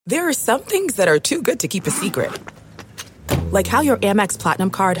There are some things that are too good to keep a secret. Like how your Amex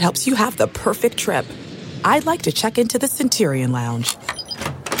Platinum card helps you have the perfect trip. I'd like to check into the Centurion Lounge.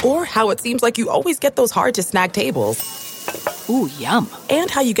 Or how it seems like you always get those hard-to-snag tables. Ooh, yum.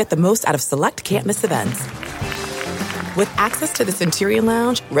 And how you get the most out of select can't-miss events. With access to the Centurion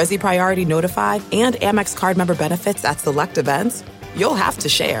Lounge, Resi Priority Notified, and Amex card member benefits at select events, you'll have to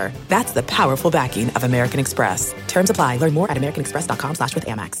share. That's the powerful backing of American Express. Terms apply. Learn more at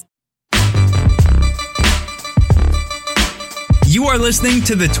americanexpress.com/withAmex. You are listening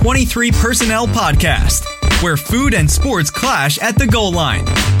to the 23 Personnel Podcast, where food and sports clash at the goal line.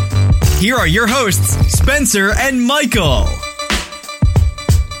 Here are your hosts, Spencer and Michael.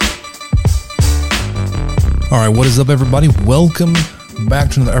 All right, what is up, everybody? Welcome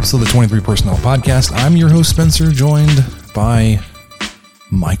back to another episode of the 23 Personnel Podcast. I'm your host, Spencer, joined by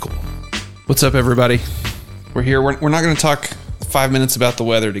Michael. What's up, everybody? We're here. We're not going to talk 5 minutes about the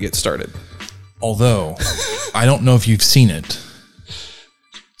weather to get started. Although, I don't know if you've seen it.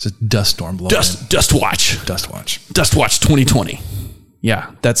 It's a dust storm blowing. Dust watch. Dust watch. Dust watch 2020.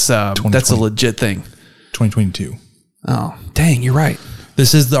 Yeah, that's a legit thing. 2022. Oh, dang, you're right.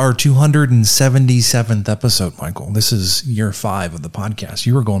 This is our 277th episode, Michael. This is year 5 of the podcast.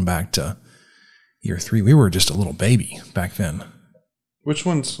 You were going back to year 3. We were just a little baby back then. Which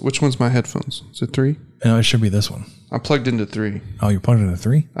one's my headphones? Is it 3? No, it should be this one. I plugged into 3. Oh, you're plugged into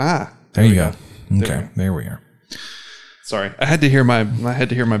 3? Ah, there you go. Okay, there we are. Sorry, I had to hear my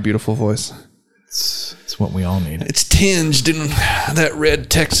beautiful voice. It's what we all need. It's tinged in that red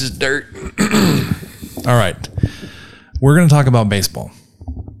Texas dirt. All right, we're going to talk about baseball.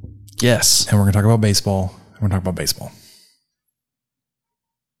 Yes, and we're going to talk about baseball. And we're going to talk about baseball.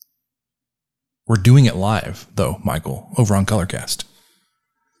 We're doing it live, though, Michael, over on Colorcast.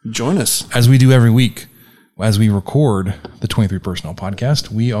 Join us as we do every week. As we record the 23 Personnel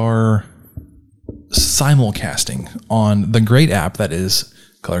Podcast, we are simulcasting on the great app that is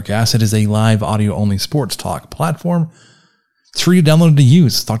Colorcast. It is a live audio-only sports talk platform. It's free to download and to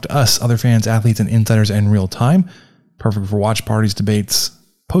use. Talk to us, other fans, athletes, and insiders in real time. Perfect for watch parties, debates,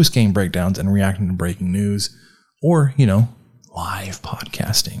 post-game breakdowns, and reacting to breaking news, or, live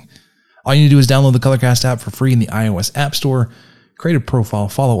podcasting. All you need to do is download the Colorcast app for free in the iOS App Store. Create a profile.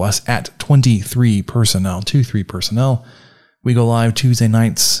 Follow us at 23 Personnel, 23 Personnel. We go live Tuesday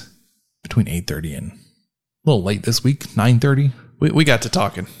nights between 8:30 and a little late this week, 9:30. We got to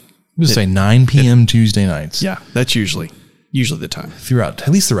talking. Just say 9 p.m. Tuesday nights. Yeah, that's usually the time. Throughout at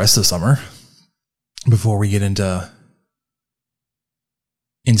least the rest of the summer, before we get into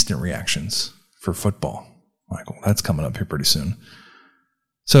instant reactions for football. Michael, that's coming up here pretty soon.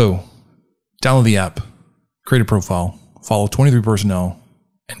 So, download the app, create a profile, follow 23 Personnel,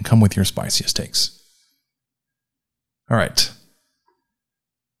 and come with your spiciest takes. All right.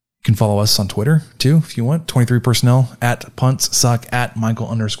 You can follow us on Twitter, too, if you want. 23 Personnel, at Punts Suck, at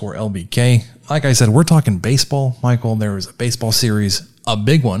Michael_LBK. Like I said, we're talking baseball, Michael. There was a baseball series, a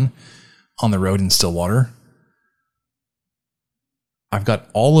big one, on the road in Stillwater. I've got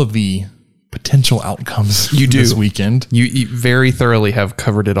all of the potential outcomes this weekend. You very thoroughly have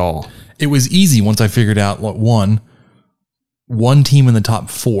covered it all. It was easy once I figured out one team in the top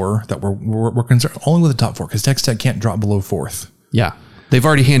 4 that we're concerned only with the top 4 because Texas Tech can't drop below 4th. Yeah. They've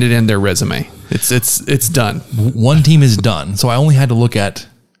already handed in their resume. It's done. One team is done. So I only had to look at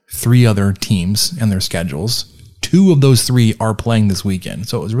 3 other teams and their schedules. 2 of those 3 are playing this weekend.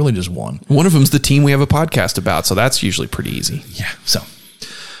 So it was really just one. One of them's the team we have a podcast about. So that's usually pretty easy. Yeah. So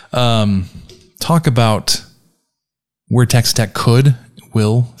talk about where Texas Tech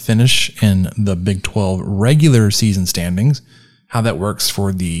will finish in the Big 12 regular season standings, how that works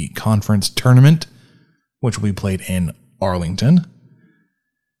for the conference tournament, which will be played in Arlington,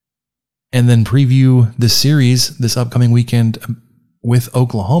 and then preview the series this upcoming weekend with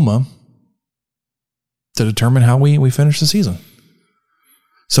Oklahoma to determine how we finish the season.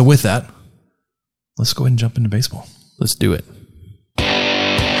 So with that, let's go ahead and jump into baseball. Let's do it.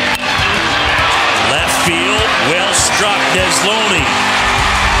 Left field, well struck. Desloney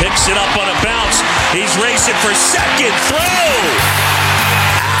picks it up on a bounce. He's racing for second. Throw!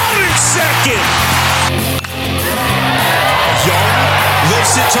 Out in second! Young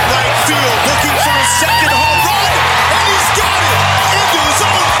lifts it to right field, looking for a second home run, and he's got it into his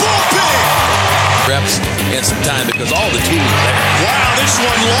own bullpen. Reps and some time because all the tools are there. Wow, this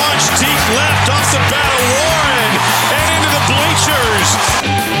one launched deep left off the bat of Warren and into the bleachers.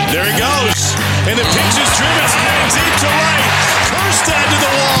 There he goes, and the pitch is driven deep to right. Kjerstad to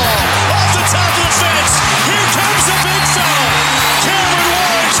the wall, off the top of the fence. Here comes the big fella. Cameron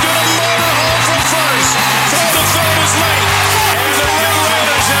Warren's going to motor home from first. Throw to third is late, and the Red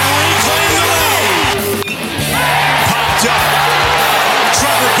Raiders have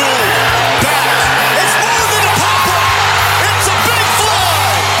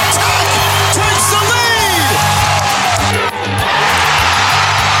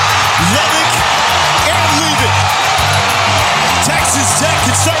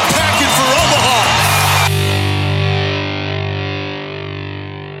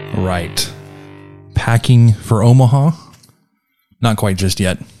right. Packing for Omaha? Not quite just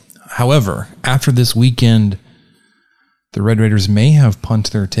yet. However, after this weekend, the Red Raiders may have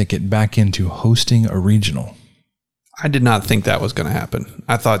punched their ticket back into hosting a regional. I did not think that was going to happen.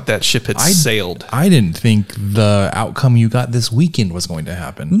 I thought that ship had sailed. I didn't think the outcome you got this weekend was going to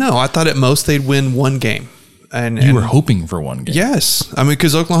happen. No, I thought at most they'd win one game. And you were hoping for one game. Yes. I mean,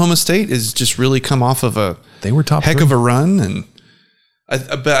 because Oklahoma State has just really come off of they were top heck three. Of a run. And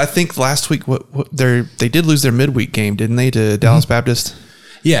but I think last week they did lose their midweek game, didn't they, to Dallas Baptist?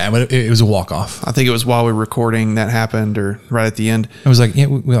 Yeah, but it was a walk-off. I think it was while we were recording that happened, or right at the end. It was like,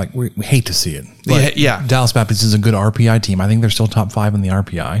 we hate to see it. But yeah. Dallas Baptist is a good RPI team. I think they're still top 5 in the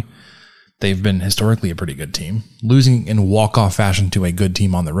RPI. They've been historically a pretty good team. Losing in walk-off fashion to a good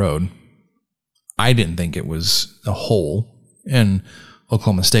team on the road, I didn't think it was a hole in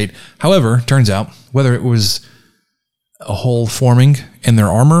Oklahoma State. However, turns out, whether it was a hole forming in their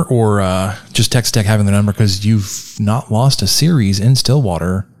armor or just Texas Tech having the number, because you've not lost a series in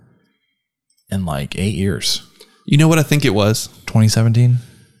Stillwater in like 8 years. You know what I think it was? 2017?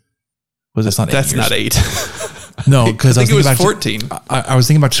 That's not 8 That's years. not 8. No, because I think it was about 14. I was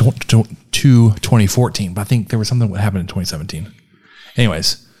thinking about to 2014, but I think there was something that happened in 2017.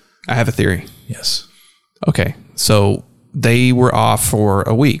 Anyways. I have a theory. Yes. Okay. So they were off for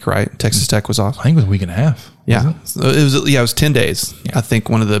a week, right? Texas Tech was off. I think it was a week and a half. Yeah. So it was 10 days. Yeah. I think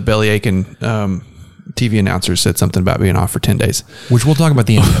one of the bellyaching TV announcers said something about being off for 10 days. Which we'll talk about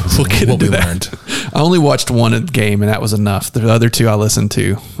the end of the episode. We'll get into that. Learned. I only watched one game, and that was enough. The other two I listened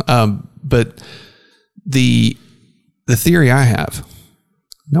to. But the theory I have,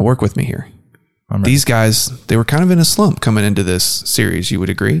 now work with me here. These guys, they were kind of in a slump coming into this series. You would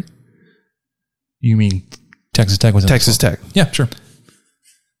agree? You mean Texas Tech was in Texas Tech? Yeah, sure.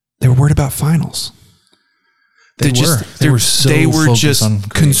 They were worried about finals. They were just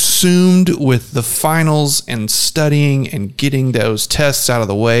consumed with the finals and studying and getting those tests out of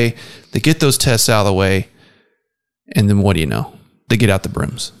the way. They get those tests out of the way, and then what do you know? They get out the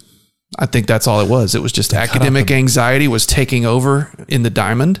brims. I think that's all it was. It was just academic anxiety was taking over in the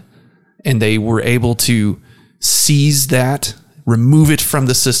diamond, and they were able to seize that, remove it from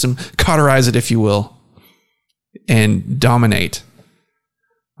the system, cauterize it, if you will, and dominate.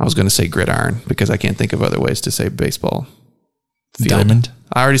 I was going to say gridiron because I can't think of other ways to say baseball field. Diamond?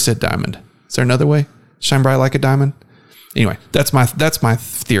 I already said diamond. Is there another way? Shine bright like a diamond? Anyway, that's my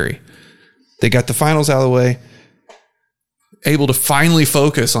theory. They got the finals out of the way, able to finally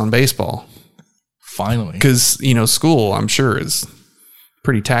focus on baseball. Finally. Because, school, I'm sure, is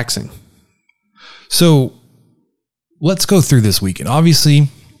pretty taxing. So let's go through this weekend. Obviously,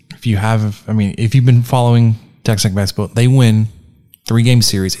 if you've been following Texas Tech basketball, they win 3-game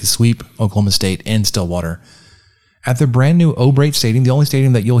series, they sweep Oklahoma State and Stillwater at the brand new O'Brate Stadium, the only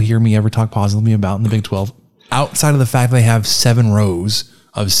stadium that you'll hear me ever talk positively about in the Big 12, outside of the fact they have 7 rows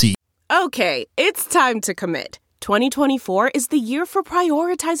of seats. Okay, it's time to commit. 2024 is the year for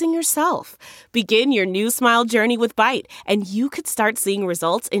prioritizing yourself. Begin your new smile journey with Byte, and you could start seeing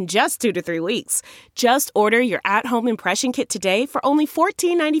results in just 2 to 3 weeks. Just order your at-home impression kit today for only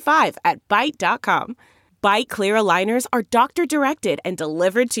 $14.95 at Byte.com. Byte Clear aligners are doctor-directed and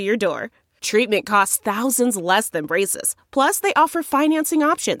delivered to your door. Treatment costs thousands less than braces. Plus, they offer financing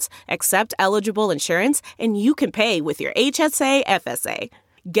options, accept eligible insurance, and you can pay with your HSA FSA.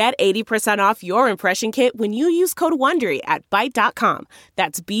 Get 80% off your impression kit when you use code WONDERY at Byte.com.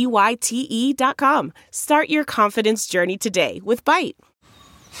 That's BYTE.com. Start your confidence journey today with Byte.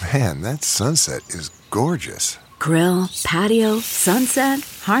 Man, that sunset is gorgeous. Grill, patio, sunset.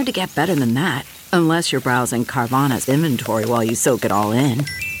 Hard to get better than that. Unless you're browsing Carvana's inventory while you soak it all in.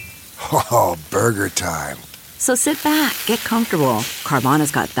 Oh, burger time. So sit back, get comfortable.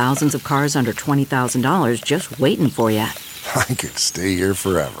 Carvana's got thousands of cars under $20,000 just waiting for you. I could stay here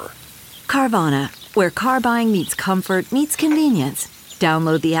forever. Carvana, where car buying meets comfort, meets convenience.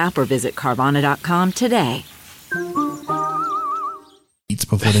 Download the app or visit Carvana.com today.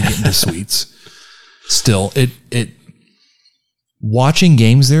 Before they get into suites. Still, watching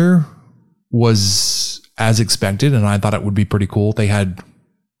games there was as expected, and I thought it would be pretty cool. They had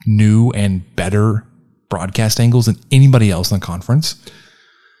new and better broadcast angles than anybody else in the conference.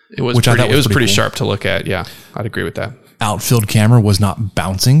 It was pretty cool. Sharp to look at. Yeah, I'd agree with that. Outfield camera was not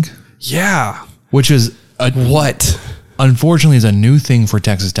bouncing. Yeah. Which is unfortunately is a new thing for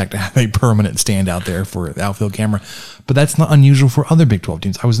Texas Tech to have a permanent stand out there for the outfield camera. But that's not unusual for other Big 12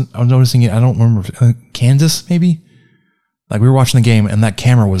 teams. I was noticing it. I don't remember. Kansas, maybe? Like we were watching the game and that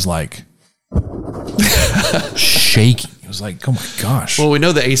camera was like shaking. It was like, oh my gosh. Well, we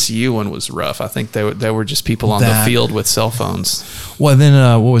know the ACU one was rough. I think they were just people on the field with cell phones. Well,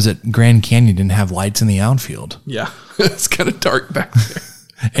 then what was it? Grand Canyon didn't have lights in the outfield. Yeah, it's kind of dark back there.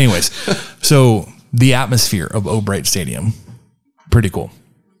 Anyways, so the atmosphere of O'Brate Stadium, pretty cool.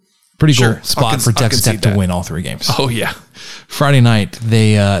 Pretty cool spot for Texas Tech to win all 3 games. Oh yeah. Friday night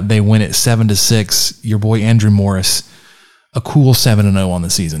they win it 7-6. Your boy Andrew Morris, a cool 7-0 on the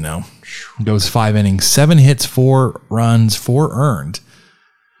season now. Goes 5 innings, 7 hits, 4 runs, 4 earned.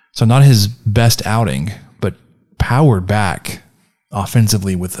 So not his best outing, but powered back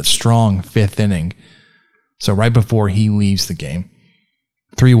offensively with a strong 5th inning. So right before he leaves the game,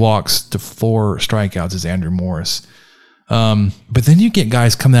 3 walks to 4 strikeouts is Andrew Morris. But then you get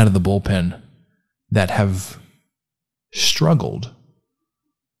guys coming out of the bullpen that have struggled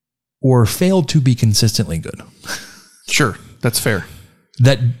or failed to be consistently good. Sure, that's fair.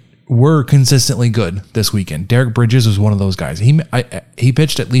 That were consistently good this weekend. Derek Bridges was one of those guys. He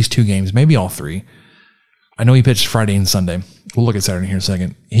pitched at least 2 games, maybe all 3. I know he pitched Friday and Sunday. We'll look at Saturday here in a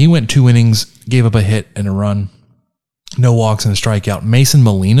second. He went 2 innings, gave up a hit and a run, no walks and a strikeout. Mason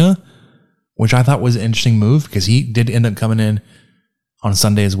Molina, which I thought was an interesting move because he did end up coming in on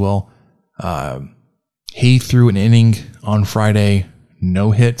Sunday as well. He threw an inning on Friday,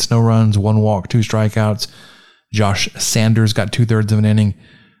 no hits, no runs, 1 walk, 2 strikeouts. Josh Sanders got 2/3 of an inning.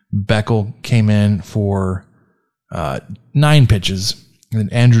 Beckel came in for 9 pitches. And then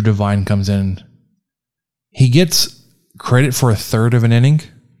Andrew Devine comes in. He gets credit for 1/3 of an inning,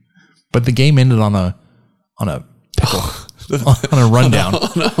 but the game ended on a pickle. On a rundown.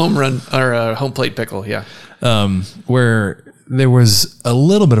 On a home run or a home plate pickle, yeah. Where there was a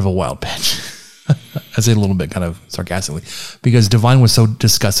little bit of a wild pitch. I say a little bit kind of sarcastically because Devine was so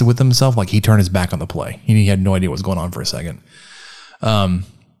disgusted with himself, like he turned his back on the play. He had no idea what was going on for a second.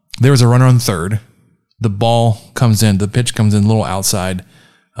 There was a runner on third. The ball comes in, the pitch comes in a little outside.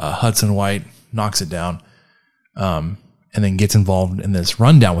 Hudson White knocks it down. And then gets involved in this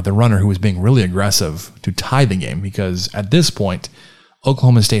rundown with the runner who was being really aggressive to tie the game because at this point,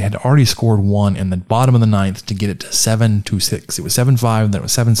 Oklahoma State had already scored 1 in the bottom of the 9th to get it to 7-6. It was 7-5, then it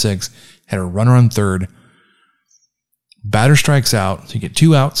was 7-6. Had a runner on third. Batter strikes out, so you get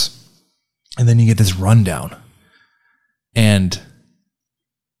 2 outs, and then you get this rundown. And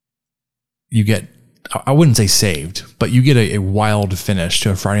you get, I wouldn't say saved, but you get a wild finish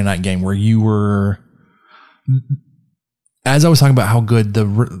to a Friday night game where you were... As I was talking about how good the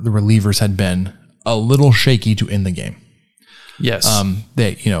relievers had been, a little shaky to end the game. Yes.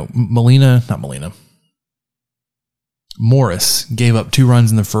 Morris gave up 2 runs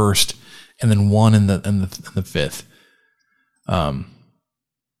in the first and then 1 in the fifth.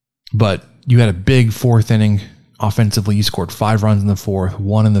 But you had a big 4th inning offensively. You scored 5 runs in the 4th,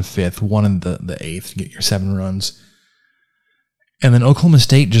 1 in the 5th, 1 in the 8th to get your 7 runs. And then Oklahoma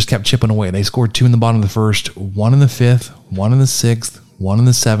State just kept chipping away. They scored 2 in the bottom of the first, 1 in the 5th, 1 in the 6th, 1 in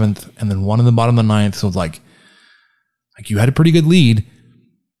the 7th, and then 1 in the bottom of the 9th. So it's like you had a pretty good lead.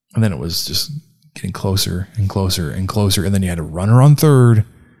 And then it was just getting closer and closer and closer. And then you had a runner on third.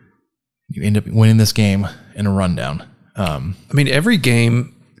 You end up winning this game in a rundown. Every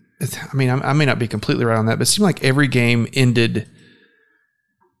game, I may not be completely right on that, but it seemed like every game ended,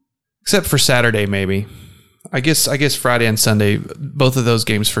 except for Saturday maybe. I guess Friday and Sunday, both of those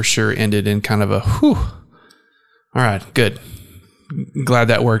games for sure ended in kind of a whew. All right, good. Glad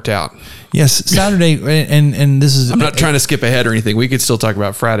that worked out. Yes, Saturday, and this is... I'm not trying to skip ahead or anything. We could still talk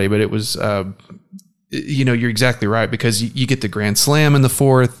about Friday, but it was, you're exactly right because you get the grand slam in the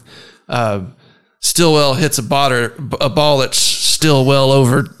 4th. Stillwell hits a ball that's still well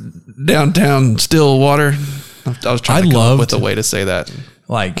over downtown Stillwater. I was trying to come up with a way to say that.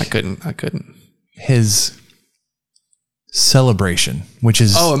 Like I couldn't. His celebration, which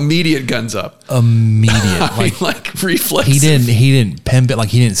is immediate guns up, like reflex. He didn't pimp it. Like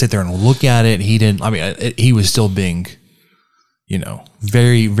he didn't sit there and look at it. He didn't. He was still being,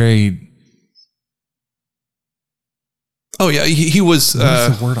 very, very. Oh yeah, he was.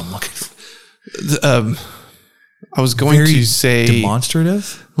 What's the word I'm looking for? I was going to say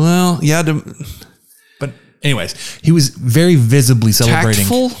demonstrative. Well, yeah, but anyways, he was very visibly celebrating.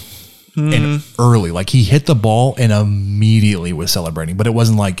 Tactful? And early, like he hit the ball and immediately was celebrating, but it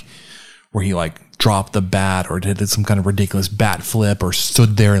wasn't like where he like dropped the bat or did some kind of ridiculous bat flip or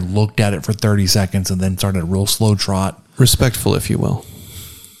stood there and looked at it for 30 seconds and then started a real slow trot. Respectful, if you will.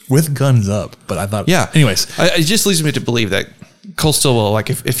 With guns up. But I thought, yeah. Anyways, it just leads me to believe that Cole Stillwell, like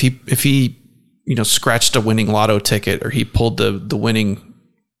if he scratched a winning lotto ticket or he pulled the winning,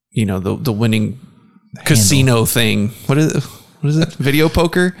 the winning casino thing. What is it? Video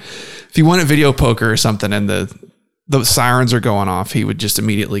poker? If you won at video poker or something and the the sirens are going off, he would just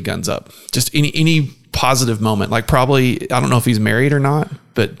immediately guns up. Just any positive moment. Like probably, I don't know if he's married or not,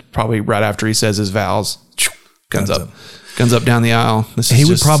 but probably right after he says his vows, guns up. Guns up down the aisle. He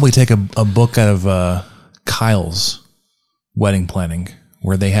would probably take a book out of Kyle's wedding planning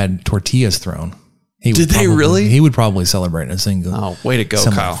where they had tortillas thrown. Did they really? He would probably celebrate in a single. Oh, way to go,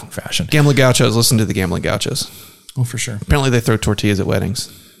 Kyle. Fashion. Gambling Gauchos. Listen to the Gambling Gauchos. Oh, for sure. Apparently they throw tortillas at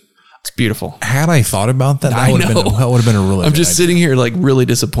weddings. It's beautiful. Had I thought about that, that would have been a really I'm just sitting here like really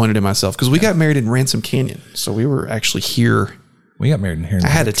disappointed in myself because we got married in Ransom Canyon. So we were actually here. We got married in here. I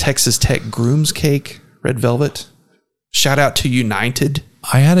had a Texas Tech groom's cake, red velvet. Shout out to United.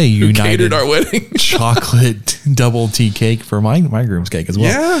 I had a United catered our wedding chocolate double tea cake for my groom's cake as well.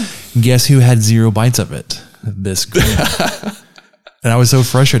 Yeah. Guess who had 0 bites of it? This groom. And I was so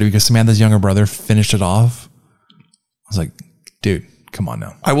frustrated because Samantha's younger brother finished it off. I was like, dude, come on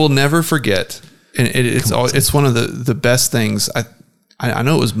now. I will never forget. And it's one of the best things. I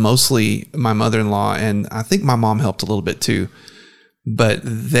know it was mostly my mother-in-law and I think my mom helped a little bit too, but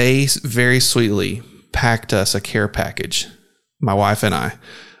they very sweetly packed us a care package, my wife and I,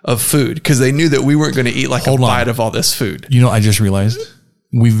 of food because they knew that we weren't going to eat like bite of all this food. You know, I just realized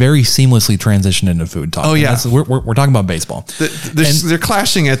we very seamlessly transitioned into food talk. Oh yeah, we're talking about baseball. They're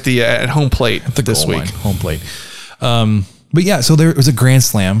clashing at the at home plate this week. Home plate. But yeah, so there was a grand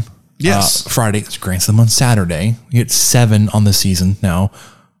slam. Yes, Friday. It's a grand slam on Saturday. You get 7 on the season now,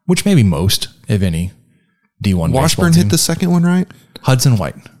 which may be most, if any, D1. Washburn hit the second one, right? Hudson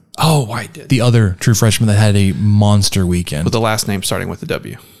White. Oh, White did. The other true freshman that had a monster weekend. With the last name starting with a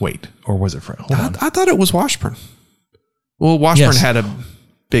W. Wait, or was it? Hold on. I thought it was Washburn. Well, Washburn had a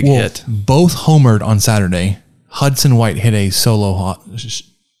big hit. Both homered on Saturday. Hudson White hit a solo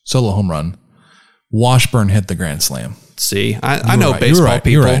home run. Washburn hit the grand slam. See, I know baseball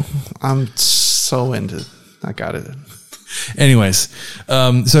people. You're right. I'm so into. I got it. Anyways,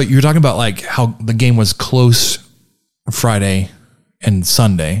 so you're talking about like how the game was close Friday and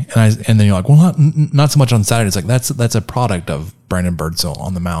Sunday, and then you're like, well, not so much on Saturday. It's like that's a product of Brandon Birdsell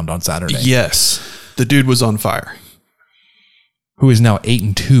on the mound on Saturday. Yes, the dude was on fire. Who is now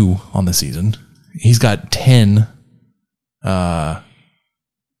 8-2 on the season? He's got 10. 10.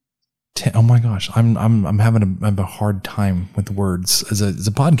 Oh my gosh, I'm having a hard time with words as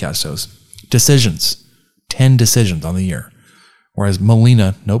a podcast host. Decisions, 10 decisions on the year, whereas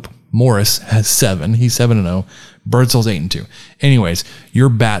Morris has 7. He's 7-0. Birdsell's 8-2. Anyways, your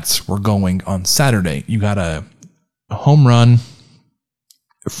bats were going on Saturday. You got a home run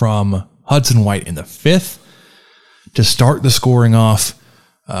from Hudson White in the 5th to start the scoring off.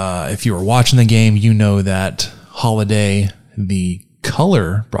 If you were watching the game, you know that Holiday, the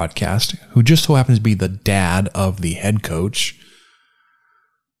color broadcast, who just so happens to be the dad of the head coach,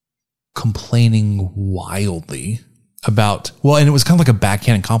 complaining wildly about, and it was kind of like a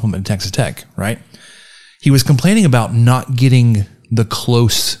backhanded compliment to Texas Tech, right? He was complaining about not getting the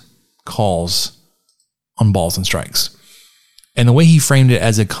close calls on balls and strikes. And the way he framed it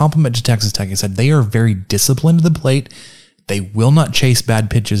as a compliment to Texas Tech, he said, they are very disciplined to the plate. They will not chase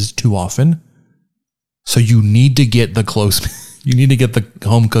bad pitches too often. So you need to get the close, you need to get the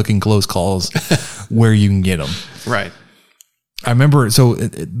home cooking close calls where you can get them. Right. I remember,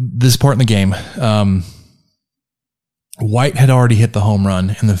 this part in the game, White had already hit the home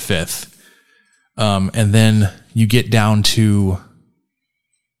run in the 5th. And then you get down to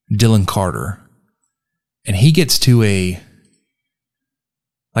Dylan Carter, and he gets to a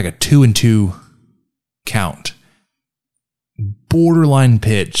 2-2 count. Borderline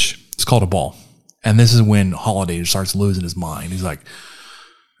pitch. It's called a ball. And this is when Holiday starts losing his mind. He's like,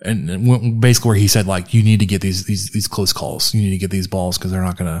 and basically where he said, like, you need to get these close calls. You need to get these balls because they're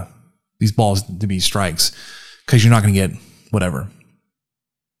not going to, these balls to be strikes because you're not going to get whatever.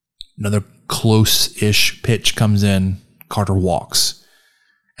 Another close-ish pitch comes in. Carter walks.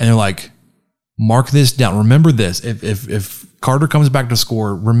 And they're like, mark this down. Remember this. If Carter comes back to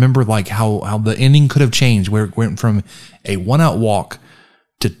score, remember like how the inning could have changed where it went from a 1-out walk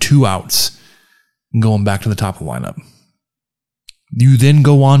to 2 outs going back to the top of the lineup. You then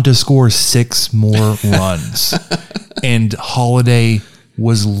go on to score 6 more runs. And Holiday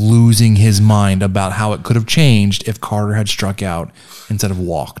was losing his mind about how it could have changed if Carter had struck out instead of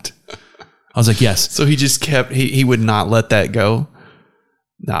walked. I was like, yes. So he just kept, he would not let that go.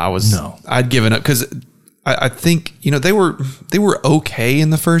 No, I'd given up because I think, they were okay in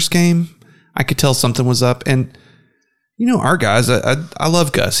the first game. I could tell something was up, and our guys, I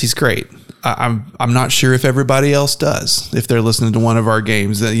love Gus. He's great. I'm not sure if everybody else does. If they're listening to one of our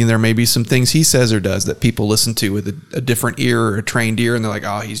games, that there may be some things he says or does that people listen to with a different ear or a trained ear, and they're like,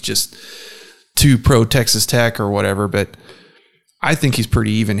 oh, he's just to pro Texas Tech or whatever, but I think he's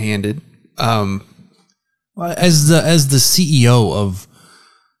pretty even-handed. As the CEO of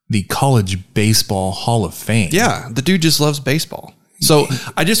the College Baseball Hall of Fame. Yeah, the dude just loves baseball. So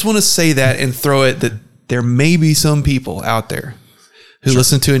I just want to say that and throw it that there may be some people out there who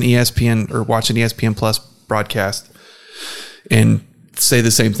listen to an ESPN or watch an ESPN Plus broadcast and say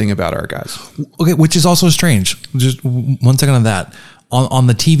the same thing about our guys. Okay, which is also strange. Just 1 second on that. On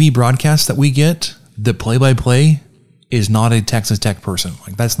the TV broadcast that we get, the play-by-play is not a Texas Tech person.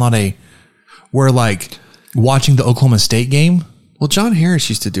 Like that's not we're like watching the Oklahoma State game. Well, John Harris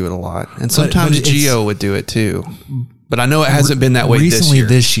used to do it a lot, and sometimes Gio would do it too. But I know it hasn't been that way recently.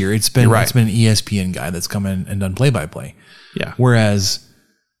 This year, It's been an ESPN guy that's come in and done play-by-play. Yeah. Whereas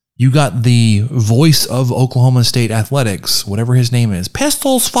you got the voice of Oklahoma State athletics, whatever his name is,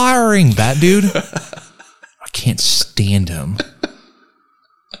 pistols firing. That dude, I can't stand him.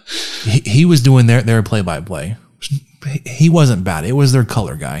 He was doing their play-by-play. He wasn't bad. It was their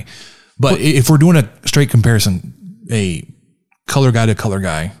color guy. But if we're doing a straight comparison, a color guy to color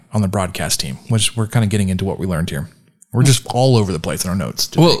guy on the broadcast team, which we're kind of getting into what we learned here. We're just all over the place in our notes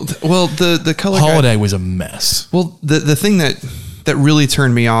today. Well, the color Holiday was a mess. Well, the thing that really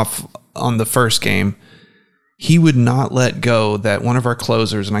turned me off on the first game, he would not let go that one of our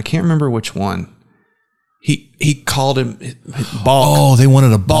closers, and I can't remember which one. He called him balk. Oh, they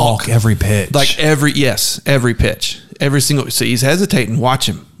wanted a balk every pitch. Like every pitch. Every single. So he's hesitating. Watch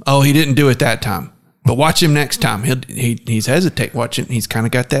him. Oh, he didn't do it that time. But watch him next time. He's hesitating. Watch him. He's kind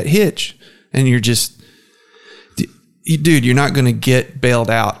of got that hitch. And you're just, dude, you're not going to get bailed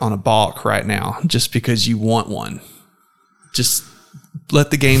out on a balk right now just because you want one. Just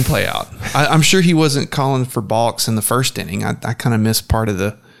let the game play out. I'm sure he wasn't calling for balks in the first inning. I kind of missed part of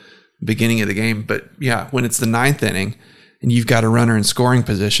the beginning of the game. But yeah, when it's the 9th inning and you've got a runner in scoring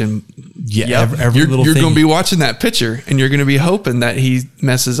position, you're going to be watching that pitcher and you're going to be hoping that he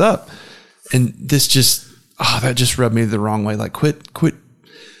messes up. And this just, that just rubbed me the wrong way. Like quit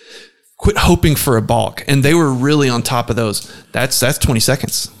hoping for a balk. And they were really on top of those. That's 20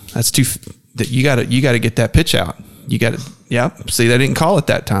 seconds. That's you got to get that pitch out. You got to, see, they didn't call it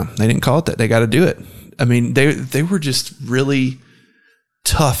that time. They didn't call it that. They got to do it. I mean, they were just really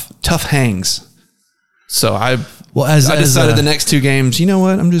tough hangs. So I decided the next 2 games, you know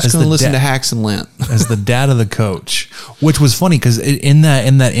what? I'm just going to listen to Hacks and Lent as the dad of the coach, which was funny because in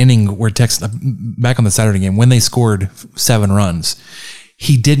that inning where Texas, back on the Saturday game, when they scored 7 runs,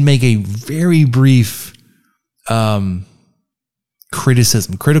 he did make a very brief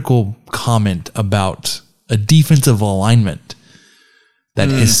critical comment about a defensive alignment that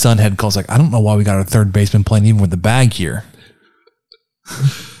his son had called. Like, I don't know why we got our third baseman playing even with the bag here.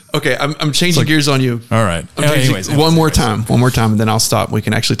 Okay, I'm changing gears on you. All right. Anyways, one more time, and then I'll stop. We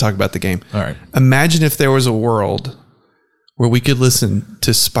can actually talk about the game. All right. Imagine if there was a world where we could listen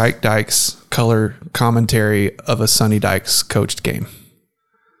to Spike Dykes' color commentary of a Sonny Dykes coached game.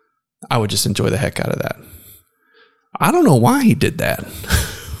 I would just enjoy the heck out of that. I don't know why he did that.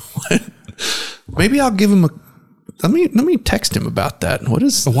 Maybe I'll give him let me text him about that.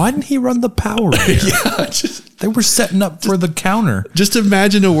 Why didn't he run the power? They were setting up for the counter. Just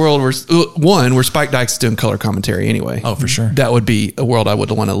imagine a world where Spike Dykes is doing color commentary anyway. Oh, for sure. That would be a world I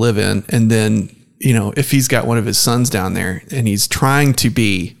would want to live in. And then, if he's got one of his sons down there and he's trying to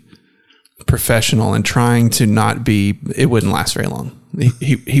be professional and trying to not be, it wouldn't last very long.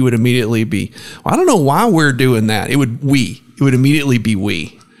 He would immediately be, I don't know why we're doing that. It would immediately be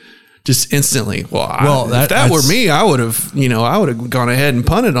we. Just instantly. If that were me, I would have gone ahead and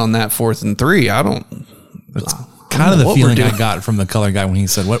punted on that 4th and 3. That's kind of the feeling I got from the color guy when he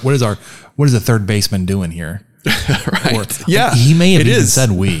said, "What is the third baseman doing here?" Right? He may have even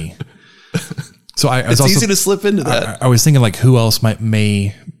said we. So it's easy to slip into that. I was thinking like who else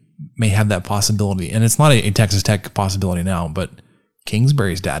may have that possibility, and it's not a Texas Tech possibility now, but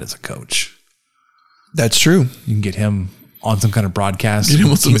Kingsbury's dad is a coach. That's true. You can get him on some kind of broadcast. Get him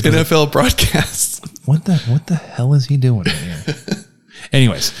on some NFL broadcasts. What the hell is he doing here?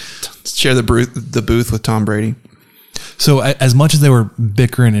 Anyways, share the booth with Tom Brady. So as much as they were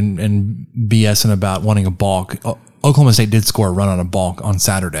bickering and BSing about wanting a balk, Oklahoma State did score a run on a balk on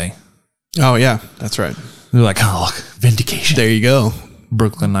Saturday. Oh yeah, that's right. They're like, oh, look, vindication. There you go.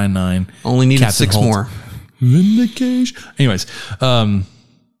 Brooklyn Nine-Nine. Only needed Captain 6 Holt. More. Vindication. Anyways, so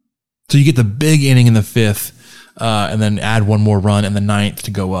you get the big inning in the 5th. And then add one more run in the 9th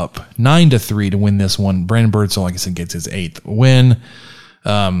to go up 9-3 to win this one. Brandon Birdsell, like I said, gets his 8th win.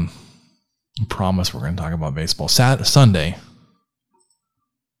 Promise we're going to talk about baseball. Sunday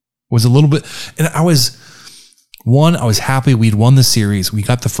was a little bit, and I was One, I was happy we'd won the series. We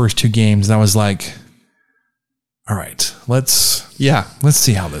got the first 2 games, and I was like, all right, let's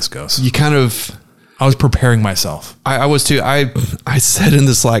see how this goes. I was preparing myself. I was too. I said in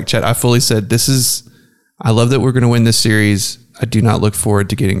the Slack chat, I fully said, I love that we're going to win this series. I do not look forward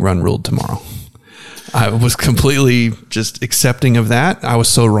to getting run ruled tomorrow. I was completely just accepting of that. I was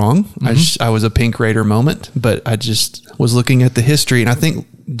so wrong. I was a Pink Raider moment, but I just was looking at the history, and I think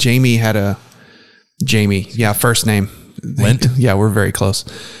Jamie, first name. Lint? Yeah, we're very close.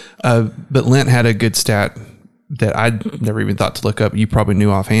 But Lint had a good stat that I'd never even thought to look up. You probably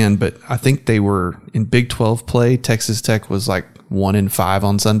knew offhand, but I think they were in Big 12 play. Texas Tech was like 1-5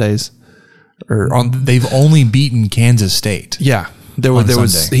 on Sundays. They've only beaten Kansas State. Yeah, there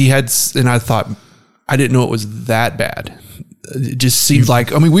was. He had, and I thought, I didn't know it was that bad. It just seemed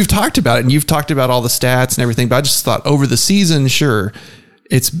like, I mean, we've talked about it, and you've talked about all the stats and everything, but I just thought over the season, sure,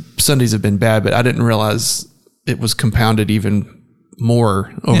 Sundays have been bad, but I didn't realize it was compounded even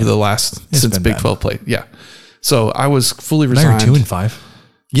more over the last since Big 12 play. Yeah. So I was fully resigned. Now you're 2-5.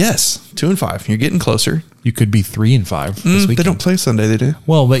 Yes, 2-5. You're getting closer. You could be 3-5 this weekend. They don't play Sunday, they do.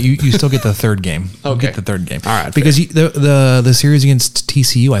 Well, but you still get the third game. Okay. You get the third game. All right. Because the series against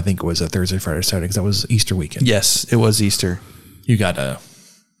TCU, I think it was a Thursday, Friday, Saturday, because that was Easter weekend. Yes, it was Easter. You got to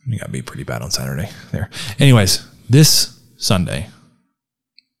be pretty bad on Saturday there. Anyways, this Sunday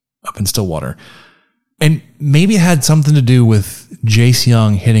up in Stillwater, and maybe it had something to do with Jace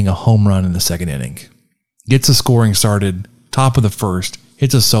Young hitting a home run in the second inning. Gets the scoring started, top of the first,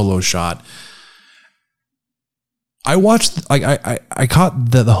 hits a solo shot. I watched, I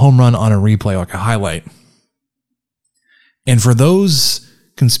caught the home run on a replay, like a highlight. And for those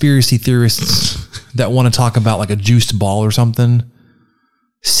conspiracy theorists that want to talk about like a juiced ball or something,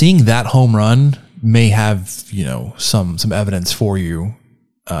 seeing that home run may have, some evidence for you.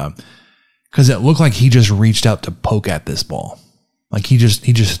 Because it looked like he just reached out to poke at this ball. Like he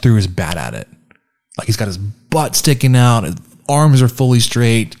just threw his bat at it. Like he's got his butt sticking out, his arms are fully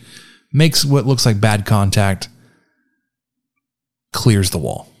straight, makes what looks like bad contact, clears the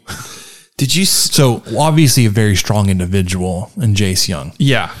wall. So obviously a very strong individual in Jace Young.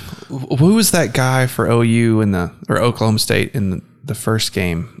 Yeah. Who was that guy for OU or Oklahoma State in the first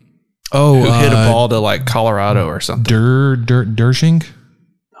game? Who hit a ball to like Colorado or something? Dershing?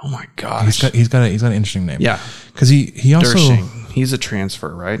 Oh my gosh. He's got an interesting name. Yeah. Because he also Dershing. He's a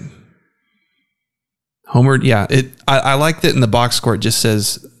transfer, right? Homered, yeah. I like that in the box score it just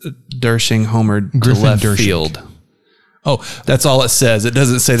says Dershing homered Griffin to left Dershing. field. Oh, that's all it says. It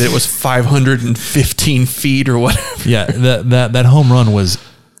doesn't say that it was 515 feet or whatever. Yeah, that home run was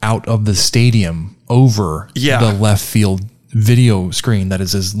out of the stadium over the left field video screen that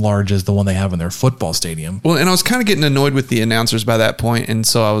is as large as the one they have in their football stadium. Well, and I was kind of getting annoyed with the announcers by that point, and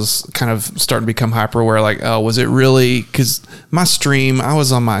so I was kind of starting to become hyper aware, like, oh, was it really? Because my stream, I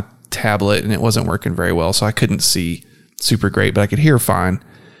was on my tablet and it wasn't working very well, so I couldn't see super great, but I could hear fine.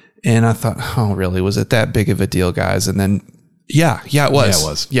 And I thought, oh, really? Was it that big of a deal, guys? And then, yeah, it was. Yeah, it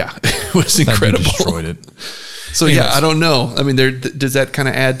was. Yeah, it was incredible. That destroyed it. So, anyways, I don't know. I mean, does that kind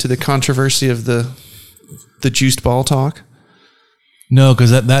of add to the controversy of the juiced ball talk? No, because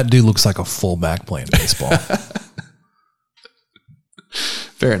that dude looks like a fullback playing baseball.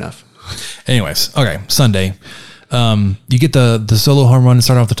 Fair enough. Anyways, okay, Sunday. You get the solo home run to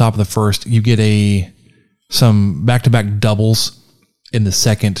start off the top of the first. You get some back-to-back doubles in the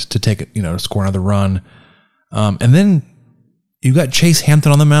second to take it, to score another run. And then you got Chase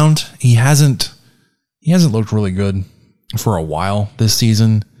Hampton on the mound. He hasn't looked really good for a while this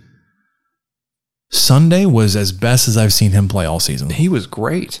season. Sunday was as best as I've seen him play all season. He was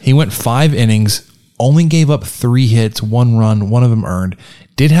great. He went 5 innings, only gave up 3 hits, 1 run, 1 of them earned.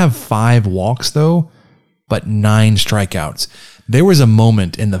 Did have 5 walks though, but 9 strikeouts. There was a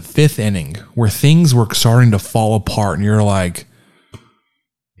moment in the 5th inning where things were starting to fall apart, and you're like,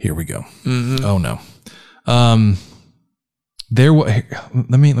 here we go. Mm-hmm. Oh no. Let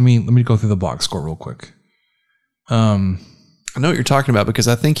me go through the box score real quick. I know what you're talking about because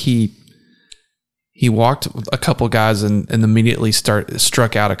I think he walked a couple guys and immediately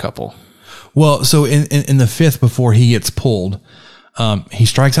struck out a couple. Well, so in the 5th, before he gets pulled, he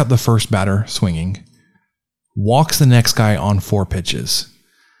strikes out the first batter swinging, walks the next guy on 4 pitches.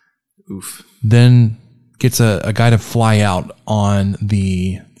 Oof. Then gets a guy to fly out on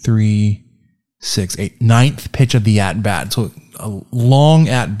the 3, 6, 8, 9th pitch of the at bat. So a long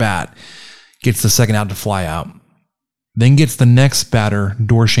at bat, gets the second out to fly out. Then gets the next batter,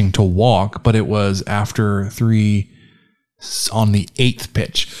 Dorshing, to walk, but it was after 3 on the 8th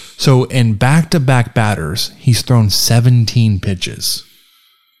pitch. So in back-to-back batters, he's thrown 17 pitches.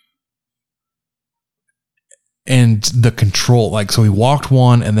 And the control, like, so he walked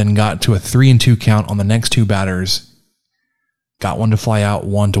one and then got to a 3-2 count on the next two batters. Got one to fly out,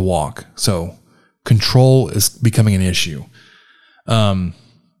 one to walk. So control is becoming an issue. And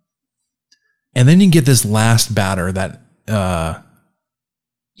then you get this last batter that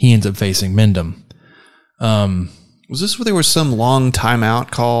he ends up facing, Mendham. Was this where there was some long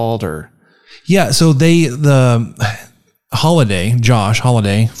timeout called, or? Yeah, so Josh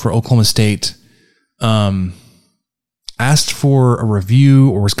Holiday for Oklahoma State, asked for a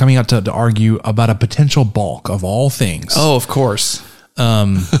review, or was coming out to argue about a potential balk of all things. Oh, of course.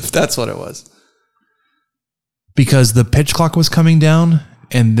 That's what it was. Because the pitch clock was coming down,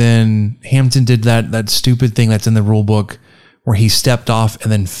 and then Hampton did that stupid thing that's in the rule book where he stepped off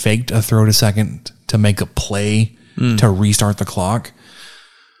and then faked a throw to second to make a play to restart the clock.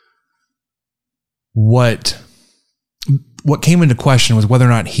 What came into question was whether or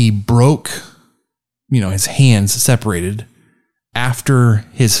not he broke, his hands separated after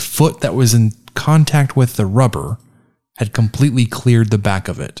his foot that was in contact with the rubber had completely cleared the back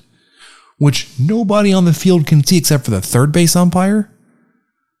of it, which nobody on the field can see except for the third base umpire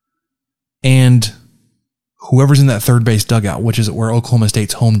and whoever's in that third base dugout, which is where Oklahoma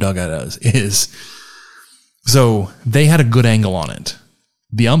State's home dugout is. So they had a good angle on it.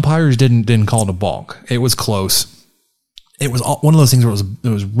 The umpires didn't call it a balk. It was close. It was one of those things where it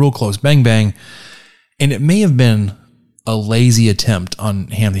was real close, bang, bang. And it may have been a lazy attempt on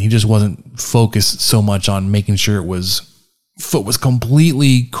Hampton. He just wasn't focused so much on making sure foot was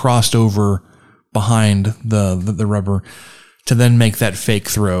completely crossed over behind the rubber to then make that fake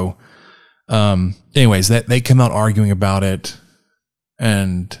throw. Anyways, they come out arguing about it,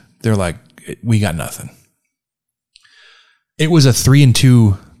 and they're like, we got nothing. It was a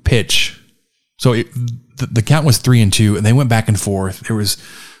 3-2 pitch. So the count was 3-2, and they went back and forth. There was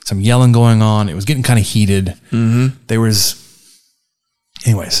some yelling going on. It was getting kind of heated. Anyways,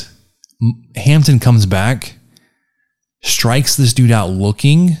 Hampton comes back, strikes this dude out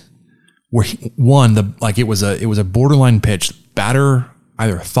looking where it was a borderline pitch. Batter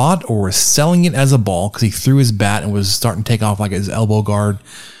either thought or was selling it as a ball because he threw his bat and was starting to take off like his elbow guard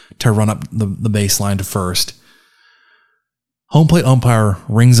to run up the baseline to first. Home plate umpire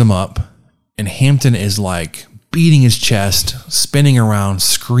rings him up, and Hampton is like beating his chest, spinning around,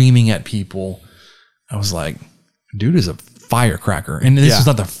 screaming at people. I was like, dude is a firecracker. And this is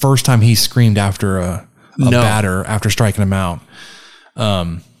not the first time he screamed after a batter after striking him out.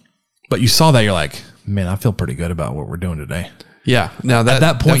 But you saw that, you're like, man, I feel pretty good about what we're doing today. Yeah. Now at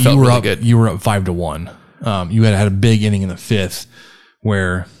that point, you were really up. You were up 5-1. You had a big inning in the fifth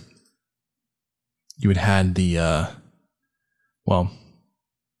where you had the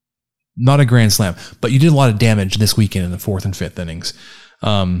not a grand slam, but you did a lot of damage this weekend in the fourth and fifth innings.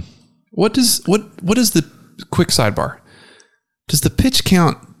 What is the quick sidebar? Does the pitch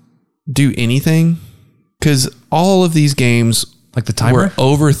count do anything? Because all of these games, like the timer, were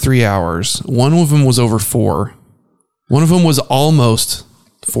over 3 hours. One of them was over 4. One of them was almost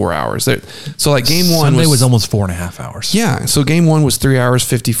 4 hours. So like game one Sunday was almost 4.5 hours. Yeah. So game one was 3 hours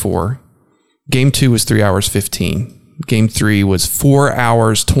 54. Game 2 was 3 hours 15. Game 3 was 4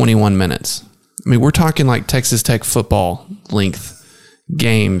 hours 21 minutes. I mean, we're talking like Texas Tech football length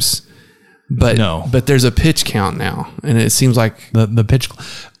games, but there's a pitch count now, and it seems like the pitch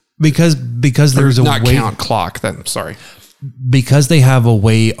because there's a not way, count clock. Because they have a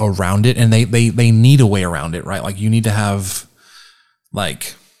way around it, and they need a way around it, right? Like you need to have,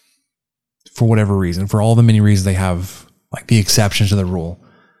 like, for whatever reason, for all the many reasons, they have like the exceptions to the rule.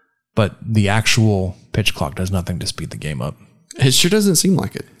 But the actual pitch clock does nothing to speed the game up. It sure doesn't seem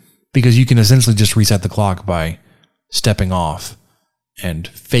like it. Because you can essentially just reset the clock by stepping off and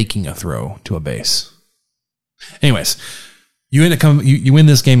faking a throw to a base. Anyways, you win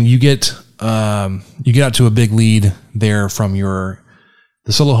this game. You get out to a big lead there from the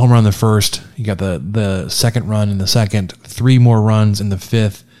solo home run in the first. You got the second run in the second, 3 more runs in the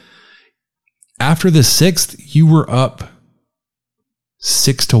fifth. After the sixth, you were up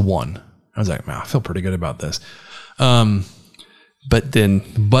 6-1. I was like, man, I feel pretty good about this. But then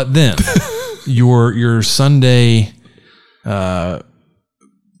your Sunday bullpen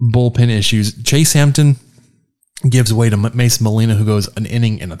issues. Chase Hampton gives way to Mason Molina, who goes an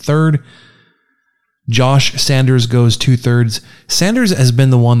inning and a third. Josh Sanders goes 2/3. Sanders has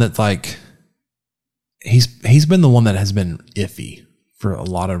been the one that he's been the one that has been iffy for a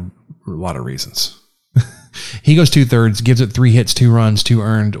lot of reasons. He goes 2/3, gives it 3 hits, 2 runs, 2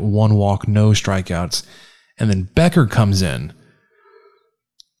 earned, 1 walk, no strikeouts. And then Becker comes in,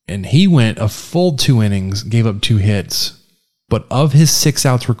 and he went a full 2 innings, gave up 2 hits, but of his 6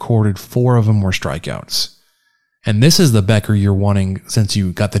 outs recorded, 4 of them were strikeouts. And this is the Becker you're wanting since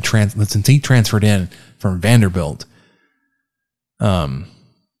you got since he transferred in from Vanderbilt. But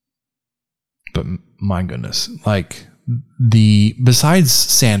my goodness, like besides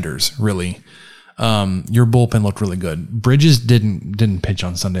Sanders, really, your bullpen looked really good. Bridges didn't pitch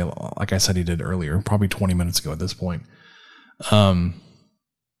on Sunday, like I said he did earlier, probably 20 minutes ago at this point.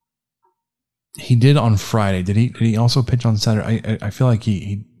 He did on Friday. Did he also pitch on Saturday? I feel like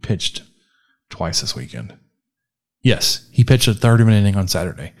he pitched twice this weekend. Yes, he pitched a third of an inning on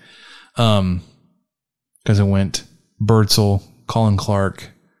Saturday. Because it went Birdsell, Colin Clark,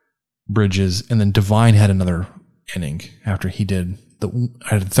 Bridges, and then Devine had another inning after he did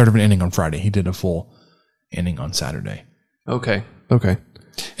had a third of an inning on Friday. He did a full inning on Saturday. Okay.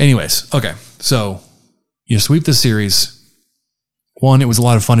 Anyways, okay. So you sweep the series. One, it was a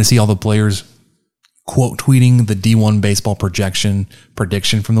lot of fun to see all the players quote tweeting the D1 baseball prediction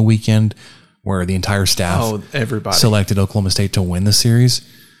from the weekend, where the entire staff selected Oklahoma State to win the series.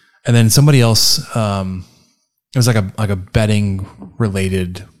 And then somebody else, it was like a betting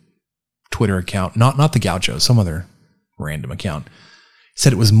related Twitter account, not the Gaucho, some other random account,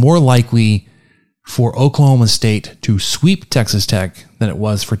 said it was more likely for Oklahoma State to sweep Texas Tech than it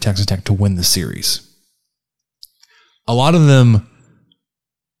was for Texas Tech to win the series. A lot of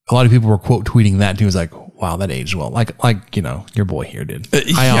people were quote tweeting that too. It was like, wow, that aged well. Like your boy here did.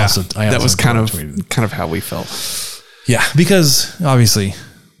 I also that was kind of how we felt. Yeah, because obviously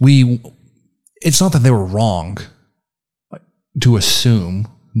it's not that they were wrong to assume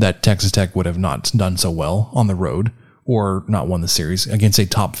that Texas Tech would have not done so well on the road or not won the series against a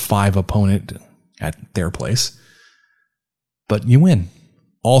top 5 opponent at their place. But you win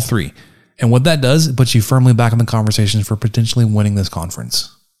all 3. And what that does, it puts you firmly back in the conversation for potentially winning this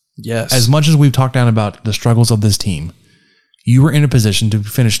conference. Yes. As much as we've talked down about the struggles of this team, you were in a position to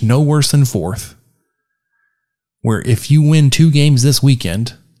finish no worse than 4th, where if you win 2 games this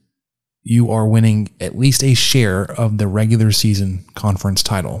weekend, you are winning at least a share of the regular season conference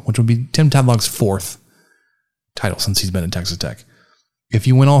title, which would be Tim Tadlock's 4th title since he's been at Texas Tech. If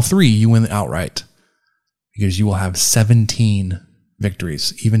you win all 3, you win outright because you will have 17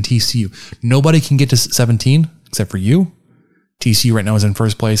 victories, even TCU. Nobody can get to 17 except for you. TCU right now is in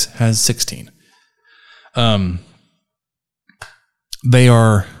first place, has 16.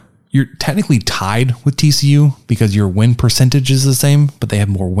 You're technically tied with TCU because your win percentage is the same, but they have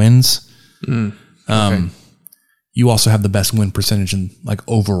more wins. Okay. You also have the best win percentage in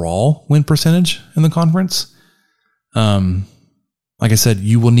overall win percentage in the conference. Like I said,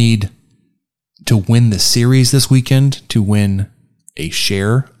 you will need to win the series this weekend to win a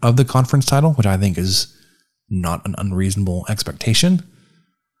share of the conference title, which I think is not an unreasonable expectation.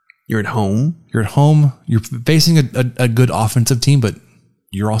 You're at home. You're facing a good offensive team, but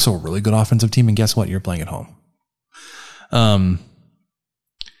you're also a really good offensive team. And guess what? You're playing at home.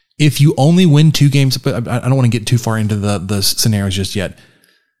 If you only win 2 games, but I don't want to get too far into the scenarios just yet.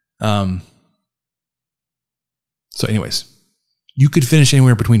 So anyways, you could finish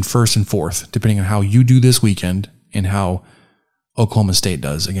anywhere between 1st and 4th, depending on how you do this weekend and how Oklahoma State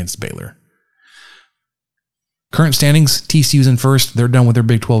does against Baylor. Current standings, TCU's in 1st. They're done with their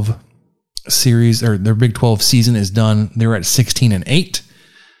Big 12 series, or their Big 12 season is done. They're at 16-8.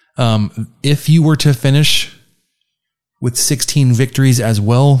 If you were to finish with 16 victories as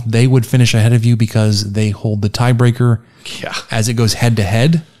well, they would finish ahead of you because they hold the tiebreaker as it goes head to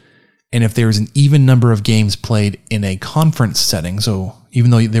head. And if there's an even number of games played in a conference setting, so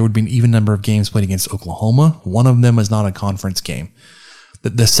even though there would be an even number of games played against Oklahoma, one of them is not a conference game.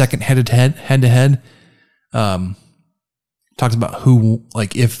 The second head-to-head talks about who,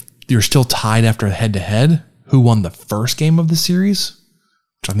 if you're still tied after head-to-head, who won the first game of the series,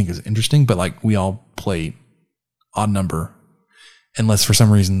 which I think is interesting, but we all play odd number unless for some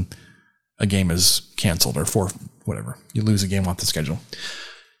reason a game is canceled or whatever. You lose a game off the schedule.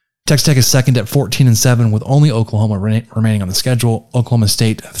 Texas Tech is second at 14-7 with only Oklahoma remaining on the schedule. Oklahoma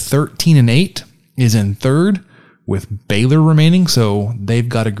State 13-8 is in 3rd with Baylor remaining, so they've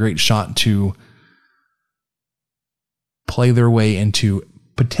got a great shot to play their way into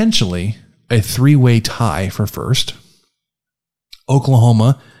potentially a 3-way tie for 1st.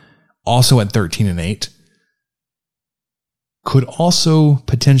 Oklahoma also at 13-8 could also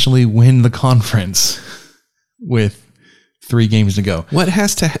potentially win the conference with 3 games to go. What?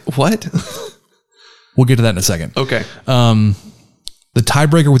 We'll get to that in a second. Okay. The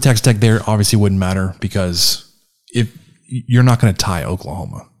tiebreaker with Texas Tech there obviously wouldn't matter because if you're not going to tie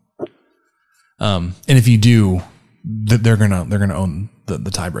Oklahoma, and if you do, they're gonna own the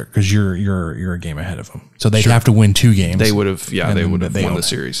tiebreaker because you're a game ahead of them. So they'd have to win 2 games. They would have won the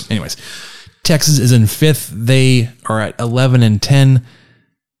series. Anyways, Texas is in 5th. They are at 11-10.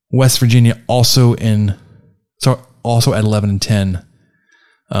 West Virginia also at 11-10.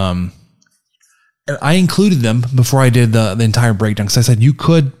 And I included them before I did the entire breakdown because I said you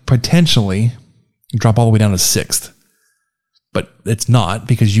could potentially drop all the way down to 6th, but it's not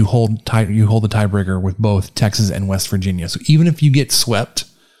because you hold the tiebreaker with both Texas and West Virginia. So even if you get swept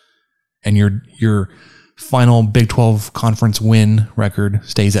and your final Big 12 conference win record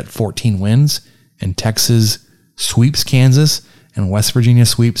stays at 14 wins, and Texas sweeps Kansas and West Virginia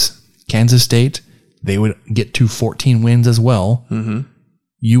sweeps Kansas State, they would get to 14 wins as well. Mm-hmm.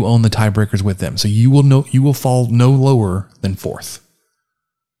 You own the tiebreakers with them. So you will fall no lower than 4th.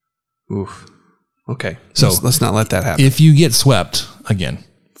 Oof. Okay. So let's not let that happen. If you get swept, again,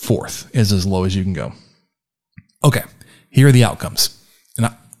 4th is as low as you can go. Okay. Here are the outcomes. And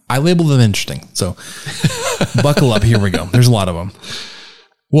I labeled them interesting. So buckle up. Here we go. There's a lot of them.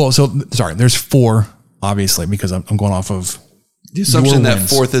 Well, there's 4, obviously, because I'm going off of the assumption that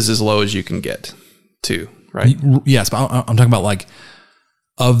 4th is as low as you can get to, right? Yes, but I'm talking about like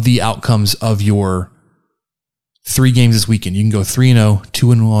of the outcomes of your 3 games this weekend. You can go 3-0,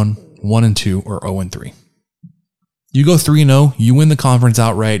 2-1, 1-2, or 0-3. You go 3-0, you win the conference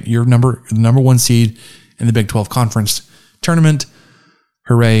outright. You're the number 1 seed in the Big 12 conference tournament.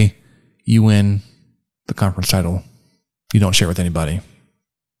 Hooray. You win the conference title. You don't share with anybody.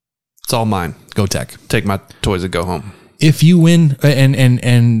 It's all mine. Go Tech. Take my toys and go home. If you win,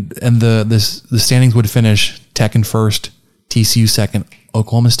 and the standings would finish Tech in 1st, TCU 2nd,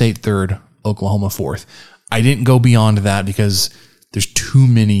 Oklahoma State 3rd, Oklahoma 4th. I didn't go beyond that because there's too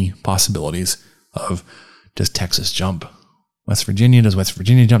many possibilities of does Texas jump West Virginia? Does West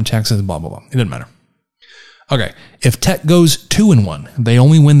Virginia jump Texas? Blah, blah, blah. It doesn't matter. Okay. If Tech goes 2-1, they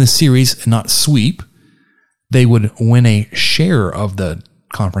only win the series and not sweep. They would win a share of the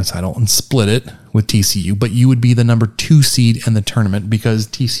conference title and split it with TCU, but you would be the number 2 seed in the tournament because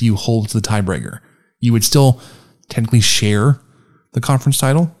TCU holds the tiebreaker. You would still technically share the conference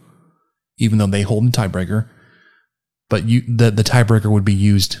title, even though they hold the tiebreaker, but the tiebreaker would be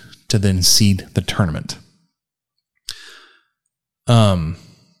used to then seed the tournament. It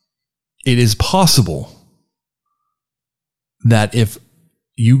is possible that if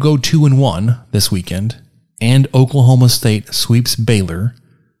you go 2-1 this weekend and Oklahoma State sweeps Baylor,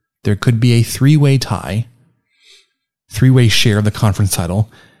 there could be a 3-way tie, 3-way share of the conference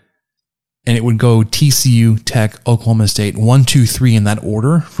title, and it would go TCU, Tech, Oklahoma State, 1, 2, 3 in that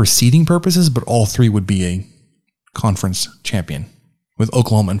order for seeding purposes, but all 3 would be a conference champion with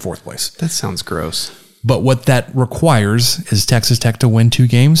Oklahoma in 4th place. That sounds gross. But what that requires is Texas Tech to win 2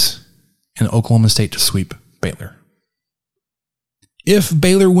 games and Oklahoma State to sweep Baylor. If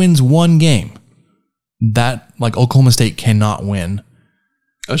Baylor wins 1 game, that like Oklahoma State cannot win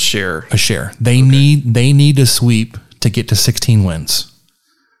a share. They need to sweep to get to 16 wins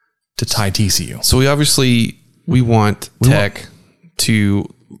to tie TCU. So we want Tech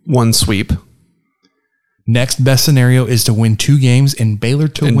to 1 sweep. Next best scenario is to win 2 games and Baylor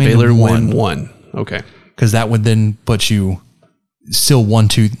to win one. Okay. Because that would then put you still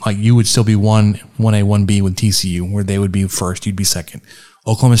 1-2, like you would still be 1A, 1B with TCU, where they would be 1st, you'd be 2nd.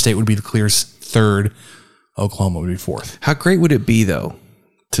 Oklahoma State would be the clear 3rd. Oklahoma would be 4th. How great would it be, though,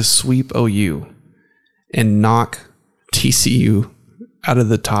 to sweep OU and knock TCU out of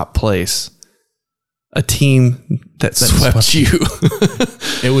the top place? A team that swept you.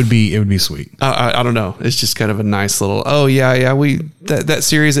 It would be sweet. I don't know. It's just kind of a nice little, that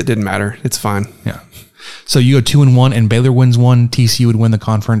series, it didn't matter. It's fine. Yeah. So you go 2-1 and Baylor wins 1. TCU would win the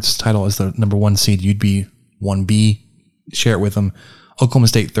conference title as the number 1 seed. You'd be 1B, share it with them. Oklahoma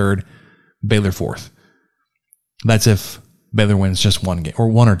State 3rd, Baylor 4th. That's if Baylor wins just 1 game or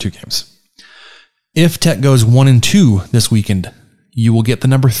 1 or 2 games. If Tech goes 1-2 this weekend, you will get the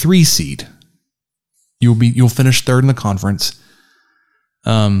number 3 seed. You'll finish 3rd in the conference.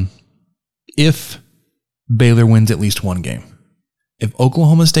 If Baylor wins at least 1 game. If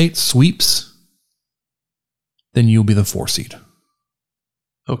Oklahoma State sweeps, then you'll be the 4 seed.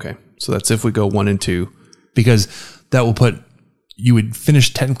 Okay. So that's if we go 1-2. Because that will put, you would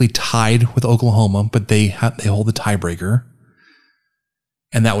finish technically tied with Oklahoma, but they hold the tiebreaker.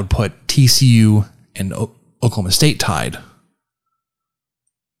 And that would put TCU and Oklahoma State tied.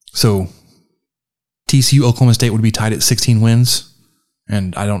 So TCU, Oklahoma State would be tied at 16 wins.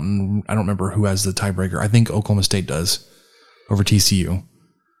 And I don't remember who has the tiebreaker. I think Oklahoma State does over TCU.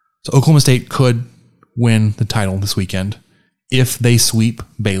 So Oklahoma State could win the title this weekend if they sweep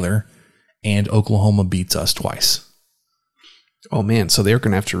Baylor and Oklahoma beats us twice. Oh man, so they're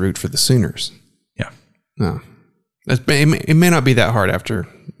going to have to root for the Sooners. Yeah. No. It may not be that hard after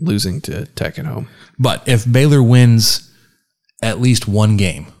losing to Tech at home. But if Baylor wins at least one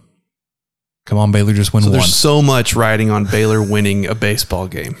game, come on, Baylor, just win one. There's so much riding on Baylor winning a baseball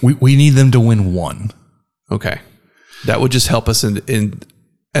game. We need them to win one. Okay. That would just help us in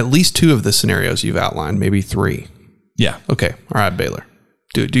at least 2 of the scenarios you've outlined, maybe 3. Yeah. Okay. All right, Baylor.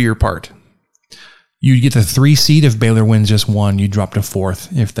 Do your part. You get the 3 seed if Baylor wins just one. You drop to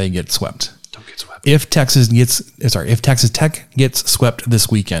 4th if they get swept. Don't get swept. If Texas Tech gets swept this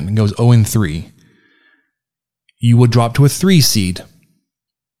weekend and goes 0-3, you would drop to a 3 seed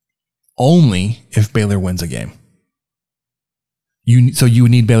only if Baylor wins a game. So you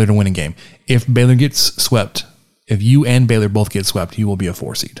would need Baylor to win a game. If Baylor gets swept, if you and Baylor both get swept, you will be a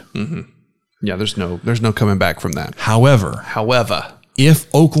 4 seed. Mm-hmm. Yeah, there's no coming back from that. However,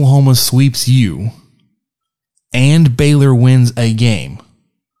 if Oklahoma sweeps you and Baylor wins a game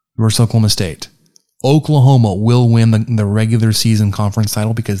versus Oklahoma State, Oklahoma will win the regular season conference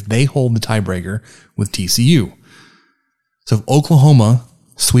title because they hold the tiebreaker with TCU. So if Oklahoma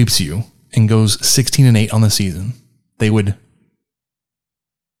sweeps you and goes 16-8 on the season, they would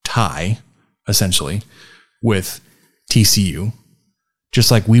tie, essentially, with TCU, just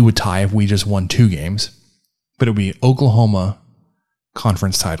like we would tie if we just won 2 games. But it would be Oklahoma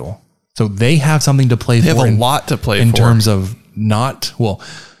conference title. So they have something to play for. They have a lot to play for. In terms of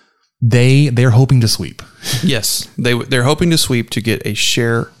they're hoping to sweep. Yes, they're hoping to sweep to get a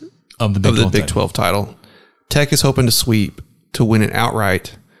share of the Big 12 title. Tech is hoping to sweep to win it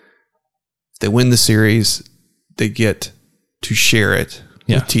outright. If they win the series, they get to share it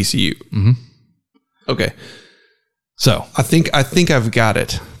with TCU. Mm-hmm. Okay. So I think I've got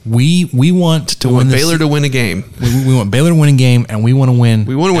it. We want to win Baylor to win a game. We want Baylor to win a game, and we want to win.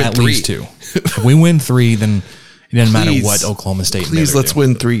 We want to win at 3. least 2. If we win 3, then it doesn't matter what Oklahoma State. Please, let's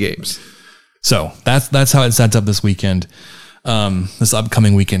win 3 games. So that's how it sets up this weekend. This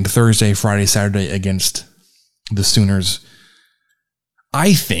upcoming weekend, Thursday, Friday, Saturday against the Sooners.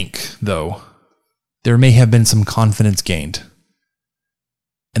 I think, though, there may have been some confidence gained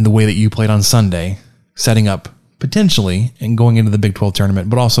in the way that you played on Sunday, setting up potentially and going into the Big 12 tournament,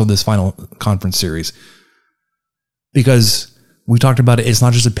 but also this final conference series. Because we talked about it, it's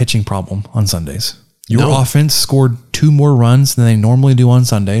not just a pitching problem on Sundays. Your offense scored 2 more runs than they normally do on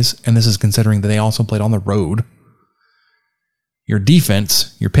Sundays, and this is considering that they also played on the road. Your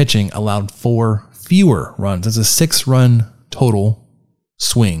defense, your pitching, allowed 4 fewer runs. It's a 6-run total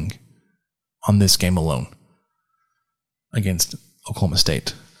swing on this game alone against Oklahoma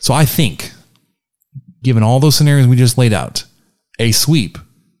State. So I think, given all those scenarios we just laid out, a sweep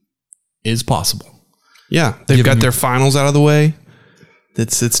is possible. Yeah, they've got their finals out of the way.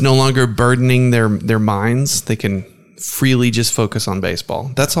 It's no longer burdening their minds. They can freely just focus on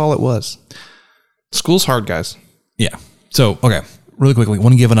baseball. That's all it was. School's hard, guys. Yeah. So, okay, really quickly, I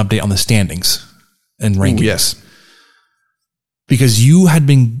want to give an update on the standings and rankings. Ooh, yes. Because you had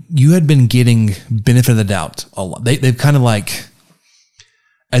been getting benefit of the doubt a lot. They've kind of like,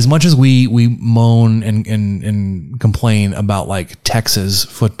 as much as we moan and complain about like Texas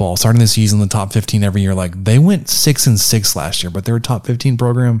football starting the season in the top 15 every year, like they went 6-6 last year, but they're a top 15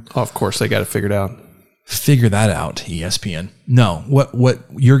 program. Oh, of course, they got it figured out. Figure that out, ESPN. No, what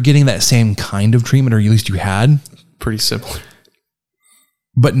you're getting that same kind of treatment, or at least you had. Pretty similar.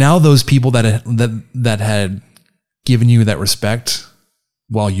 But now those people that had given you that respect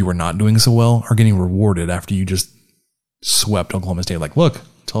while you were not doing so well are getting rewarded after you just swept Oklahoma State. Like, look,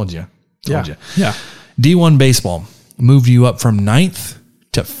 told you. Yeah. D1 baseball moved you up from 9th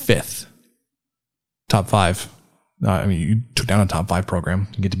to 5th. Top 5. You took down a top 5 program.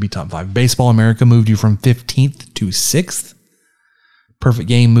 You get to be top 5. Baseball America moved you from 15th to 6th. Perfect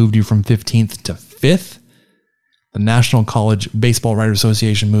Game moved you from 15th to 5th. The National College Baseball Writers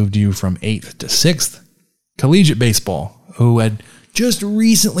Association moved you from 8th to 6th. Collegiate Baseball, who had just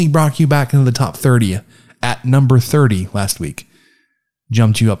recently brought you back into the top 30 at number 30 last week,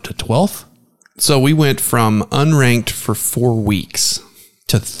 jumped you up to 12th. So we went from unranked for 4 weeks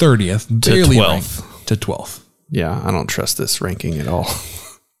to 30th, barely ranked, to 12th. Yeah, I don't trust this ranking at all.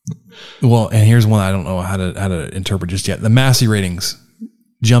 Well, and here's one I don't know how to interpret just yet. The Massey ratings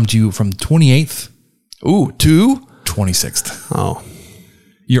jumped you from 28th to 26th. Oh.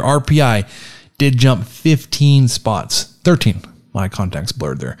 Your RPI did jump 15 spots. 13. My contacts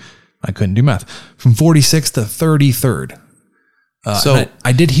blurred there. I couldn't do math. From 46th to 33rd. So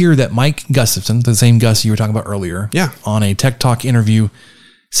I did hear that Mike Gustafson, the same Gus you were talking about earlier, on a Tech Talk interview,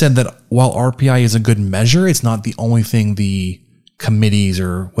 said that while RPI is a good measure, it's not the only thing the committees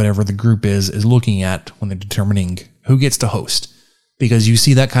or whatever the group is looking at when they're determining who gets to host. Because you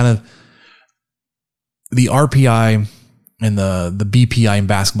see that kind of, the RPI and the BPI in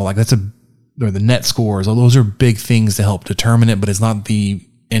basketball, like or the net scores, those are big things to help determine it, but it's not the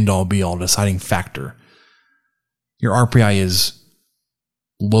end all be all deciding factor. Your RPI is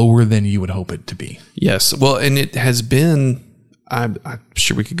lower than you would hope it to be. Yes. Well, and it has been, I'm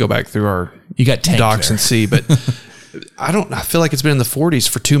sure we could go back through our docs and see, but I feel like it's been in the 40s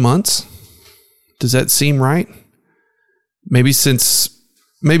for 2 months. Does that seem right?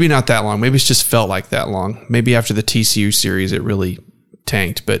 Maybe not that long. Maybe it's just felt like that long. Maybe after the TCU series, it really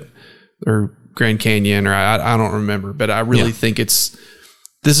tanked, or Grand Canyon, or I don't remember, but I really think this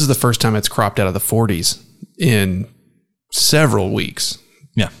is the first time it's cropped out of the 40s in several weeks.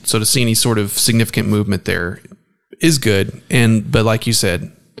 Yeah. So to see any sort of significant movement there is good. But like you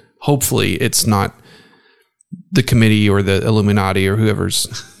said, hopefully it's not the committee or the Illuminati or whoever's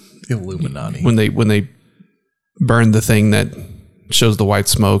Illuminati when they burn the thing that shows the white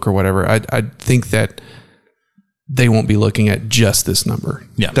smoke or whatever. I think that they won't be looking at just this number.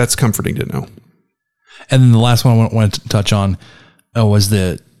 Yeah. That's comforting to know. And then the last one I wanted to touch on was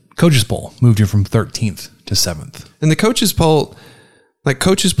the coaches poll moved you from 13th to 7th. And the coaches poll,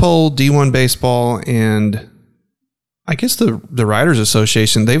 D1 baseball, and I guess the Writers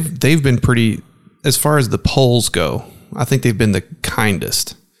Association, they've been pretty, as far as the polls go, I think they've been the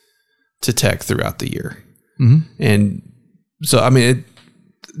kindest to Tech throughout the year. Mm-hmm. And so, I mean,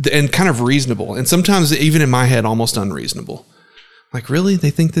 and kind of reasonable. And sometimes even in my head, almost unreasonable. Like, really?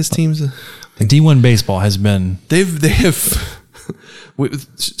 They think this team's and D1 baseball has been, they have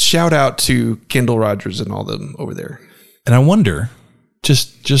shout out to Kendall Rogers and all them over there. And I wonder,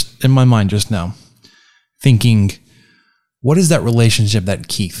 just in my mind just now, thinking, what is that relationship that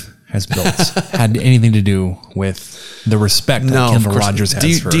Keith has built had anything to do with the respect that Kendall Rogers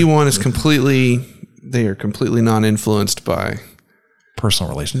has for D1 is they are completely non-influenced by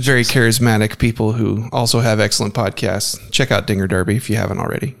personal relationships. Very charismatic people who also have excellent podcasts. Check out Dinger Derby if you haven't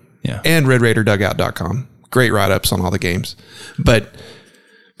already. Yeah. And RedRaiderDugout.com. Great write-ups on all the games. But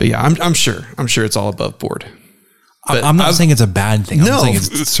yeah, I'm sure it's all above board. But I'm not saying it's a bad thing. I'm saying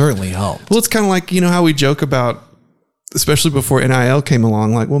it's certainly helped. Well, it's kind of like, how we joke about, especially before NIL came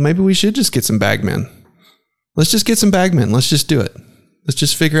along, like, well, maybe we should just get some bagmen. Let's just get some bagmen. Let's just do it. Let's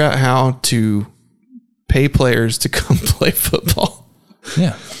just figure out how to pay players to come play football.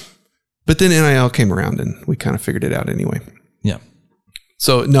 Yeah. But then NIL came around and we kind of figured it out anyway. Yeah.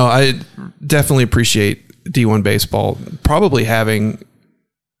 So, no, I definitely appreciate D1 baseball probably having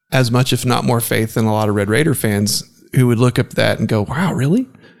as much, if not more, faith than a lot of Red Raider fans who would look up that and go, wow, really?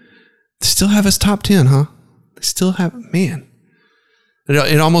 They still have us top 10, huh? They still have, man.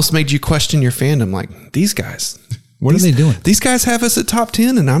 It almost made you question your fandom. Like, these guys. What are they doing? These guys have us at top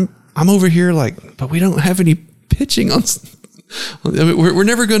 10 and I'm over here like, but we don't have any pitching on. We're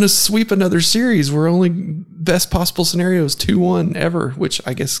never going to sweep another series. We're only best possible scenarios 2-1 ever, which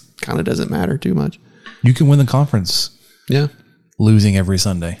I guess kind of doesn't matter too much. You can win the conference. Yeah. Losing every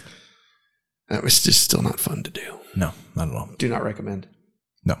Sunday. That was just still not fun to do. No, not at all. Do not recommend.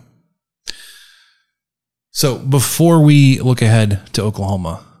 No. So before we look ahead to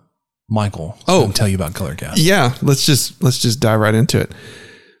Oklahoma, Michael, I'll tell you about Colorcast. Yeah, let's just dive right into it.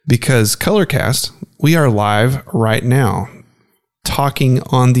 Because Colorcast, we are live right now talking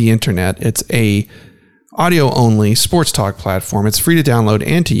on the internet. It's a audio only sports talk platform. It's free to download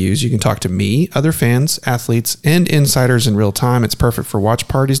and to use. You can talk to me, other fans, athletes, and insiders in real time. It's perfect for watch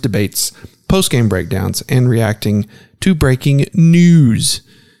parties, debates, post-game breakdowns, and reacting to breaking news.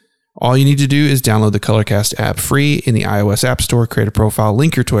 All you need to do is download the Colorcast app free in the iOS App Store, create a profile,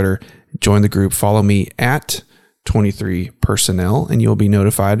 link your Twitter, join the group, follow me at 23personnel, and you'll be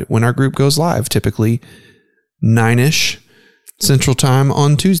notified when our group goes live, typically 9-ish Central Time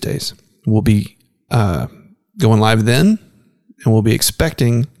on Tuesdays. We'll be going live then, and we'll be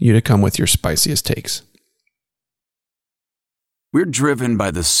expecting you to come with your spiciest takes. We're driven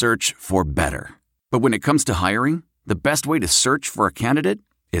by the search for better. But when it comes to hiring, the best way to search for a candidate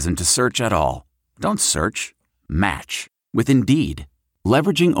isn't to search at all. Don't search. Match with Indeed.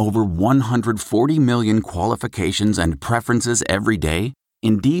 Leveraging over 140 million qualifications and preferences every day,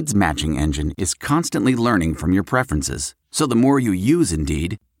 Indeed's matching engine is constantly learning from your preferences. So the more you use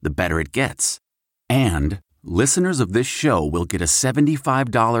Indeed, the better it gets. And listeners of this show will get a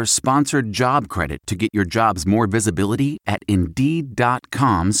 $75 sponsored job credit to get your jobs more visibility at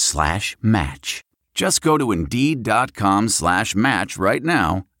Indeed.com/match. Just go to Indeed.com/match right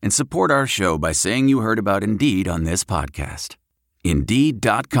now and support our show by saying you heard about Indeed on this podcast.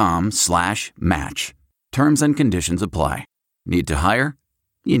 Indeed.com/match. Terms and conditions apply. Need to hire?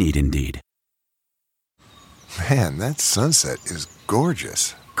 You need Indeed. Man, that sunset is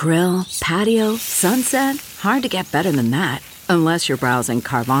gorgeous. Grill, patio, sunset. Hard to get better than that, unless you're browsing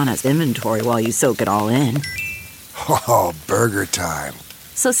Carvana's inventory while you soak it all in. Oh, burger time.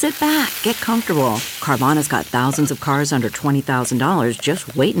 So sit back, get comfortable. Carvana's got thousands of cars under $20,000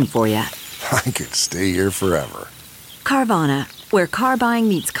 just waiting for you. I could stay here forever. Carvana, where car buying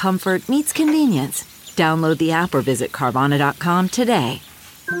meets comfort meets convenience. Download the app or visit Carvana.com today.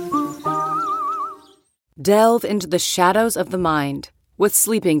 Delve into the shadows of the mind with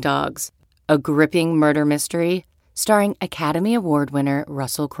Sleeping Dogs, a gripping murder mystery starring Academy Award winner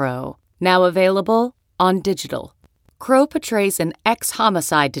Russell Crowe. Now available on digital. Crowe portrays an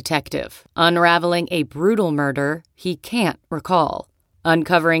ex-homicide detective unraveling a brutal murder he can't recall.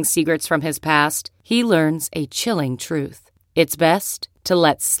 Uncovering secrets from his past, he learns a chilling truth. It's best to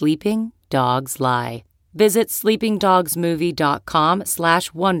let sleeping dogs lie. Visit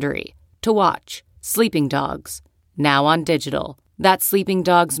sleepingdogsmovie.com/Wondery to watch Sleeping Dogs, now on digital. That's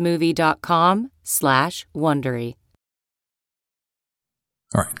sleepingdogsmovie.com/Wondery.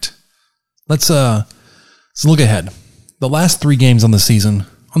 All right. Let's look ahead. The last 3 games on the season,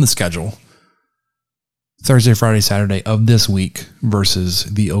 on the schedule, Thursday, Friday, Saturday of this week versus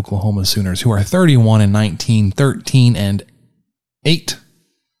the Oklahoma Sooners, who are 31-19, 13-8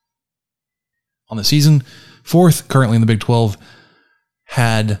 on the season. 4th currently in the Big 12,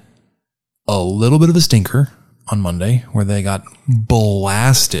 had a little bit of a stinker on Monday where they got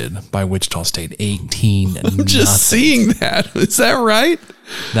blasted by Wichita State 18-0. I'm just seeing that. Is that right?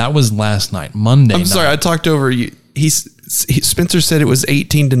 That was last night, Monday night. I'm sorry, I talked over you. Spencer said it was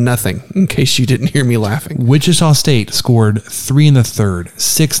 18-0, in case you didn't hear me laughing. Wichita State scored 3 in the 3rd,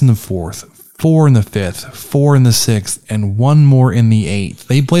 6 in the 4th, 4 in the 5th, 4 in the 6th, and 1 more in the 8th.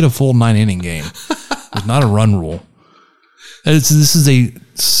 They played a full 9-inning game. It's not a run rule. This is a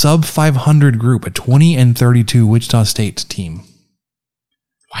sub-500 group, a 20-32 Wichita State team.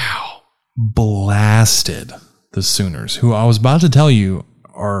 Wow. Blasted the Sooners, who I was about to tell you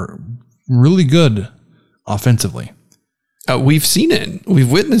are really good offensively. We've seen it.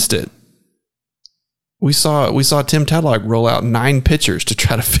 We've witnessed it. We saw Tim Tadlock roll out 9 pitchers to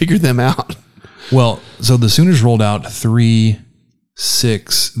try to figure them out. Well, so the Sooners rolled out 3,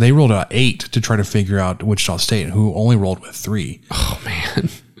 6. They rolled out 8 to try to figure out Wichita State, who only rolled with 3. Oh man.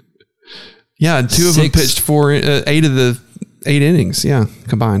 Yeah, and 2 of them pitched 8 of the 8 innings. Yeah,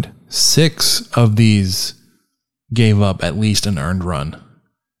 combined. 6 of these gave up at least an earned run.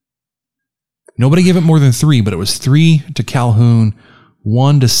 Nobody gave up more than 3, but it was 3 to Calhoun,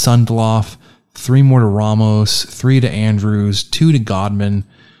 1 to Sundloff, 3 more to Ramos, 3 to Andrews, 2 to Godman.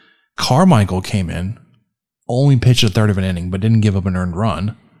 Carmichael came in, only pitched a third of an inning, but didn't give up an earned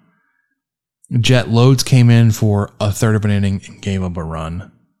run. Jet Loads came in for a third of an inning and gave up a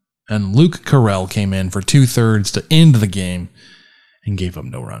run. And Luke Carell came in for 2/3 to end the game and gave up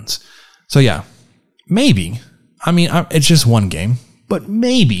no runs. So yeah, maybe. I mean, it's just one game, but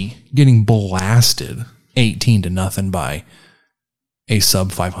maybe getting blasted 18-0 by a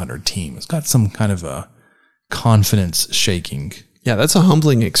sub-500 team has got some kind of a confidence shaking. Yeah, that's a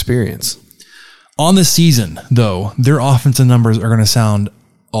humbling experience. On the season, though, their offensive numbers are going to sound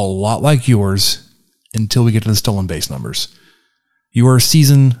a lot like yours until we get to the stolen base numbers. Your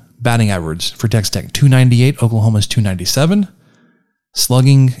season batting average for Texas Tech, 298. Oklahoma's 297.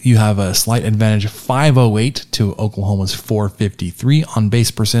 Slugging, you have a slight advantage, 508 to Oklahoma's 453. On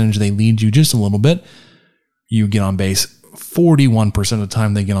base percentage, they lead you just a little bit. You get on base 41% of the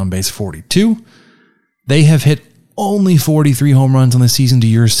time. They get on base 42. They have hit only 43 home runs on the season to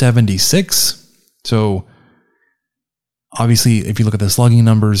your 76. So obviously, if you look at the slugging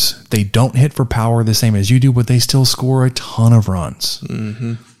numbers, they don't hit for power the same as you do, but they still score a ton of runs.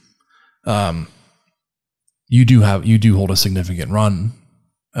 Mm-hmm. You do hold a significant run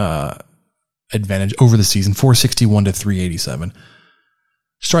advantage over the season, 461 to 387.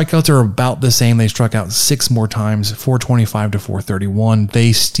 Strikeouts are about the same. They struck out 6 more times, 425 to 431.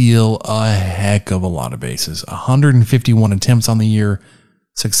 They steal a heck of a lot of bases. 151 attempts on the year,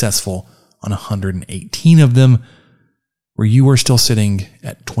 successful on 118 of them, where you are still sitting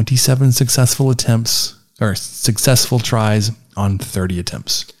at 27 successful attempts or successful tries on 30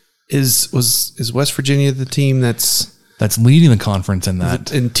 attempts. Is West Virginia the team that's leading the conference in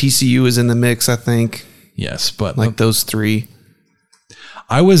that? And TCU is in the mix, I think. Yes, but like those 3.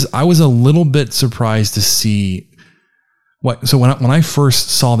 I was a little bit surprised to see what. So when I first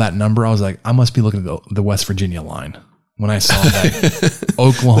saw that number, I was like, I must be looking at the West Virginia line. When I saw that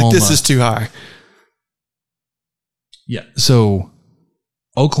Oklahoma, like, this is too high. Yeah, so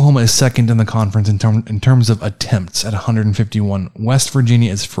Oklahoma is second in the conference in terms of attempts at 151. West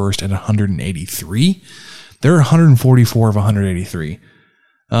Virginia is first at 183. They're 144 of 183.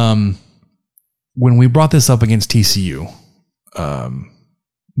 when we brought this up against TCU,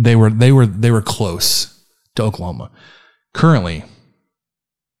 they were close to Oklahoma. Currently,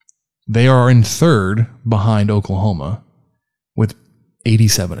 they are in third behind Oklahoma with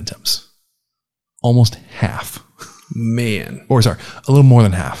 87 attempts. Almost half. Man. Or sorry, a little more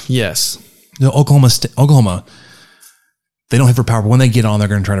than half. Yes. Oklahoma, they don't hit for power, but when they get on, they're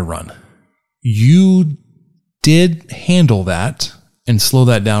going to try to run. You did handle that and slow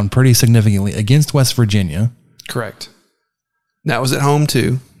that down pretty significantly against West Virginia. Correct. That was at home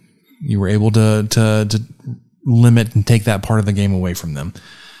too. You were able to limit and take that part of the game away from them.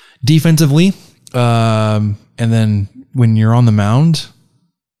 Defensively, and then when you're on the mound,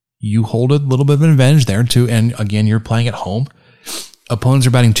 you hold a little bit of an advantage there too. And again, you're playing at home. Opponents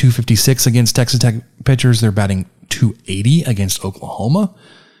are batting .256 against Texas Tech pitchers. They're batting .280 against Oklahoma.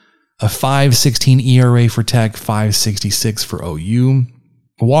 A 5.16 ERA for Tech, 5.66 for OU.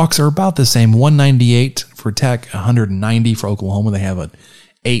 Walks are about the same, 198 for Tech, 190 for Oklahoma. They have an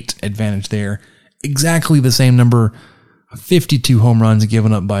 8 advantage there. Exactly the same number of 52 home runs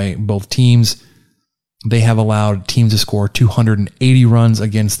given up by both teams. They have allowed teams to score 280 runs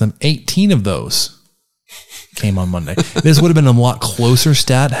against them. 18 of those came on Monday. This would have been a lot closer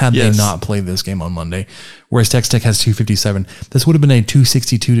stat had they not played this game on Monday, whereas Texas Tech has 257. This would have been a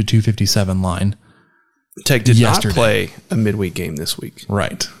 262 to 257 line. Tech did not play a midweek game this week.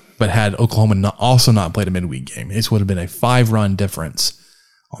 Right. But had Oklahoma also not played a midweek game, this would have been a 5-run difference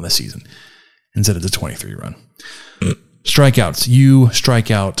on the season instead of the 23-run. Strikeouts. You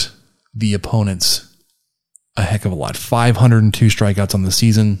strike out the opponents a heck of a lot. 502 strikeouts on the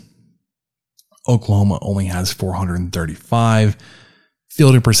season. Oklahoma only has 435.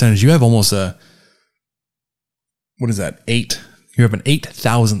 Fielding percentage, you have almost a, what is that, 8? You have an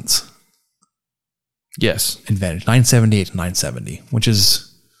 8,000th. Yes. Advantage. 978 to 970, which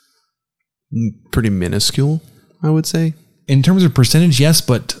is pretty minuscule, I would say. In terms of percentage, yes,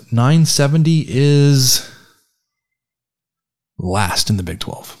 but 970 is last in the Big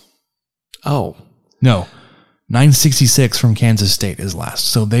 12. Oh. No. 966 from Kansas State is last.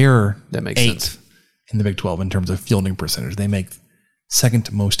 So they're that makes 8th sense in the Big 12 in terms of fielding percentage. They make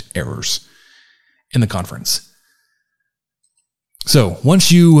second most errors in the conference. So once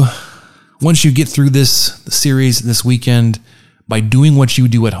you get through this series this weekend by doing what you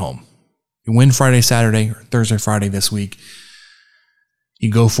do at home, you win Friday, Saturday, or Thursday, Friday this week.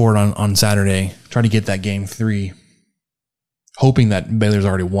 You go for it on Saturday, try to get that game 3, hoping that Baylor's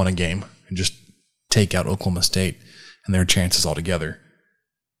already won a game and just take out Oklahoma State and their chances altogether.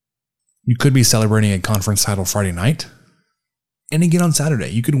 You could be celebrating a conference title Friday night and again on Saturday.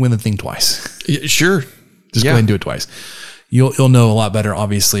 You could win the thing twice. Yeah, sure. Just go ahead and do it twice. You'll know a lot better,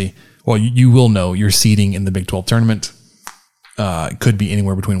 obviously. Well, you will know your seeding in the Big 12 tournament. It could be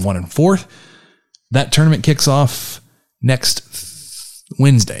anywhere between 1 and 4th. That tournament kicks off next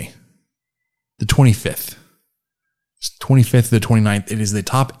Wednesday, the 25th. It's 25th to the 29th. It is the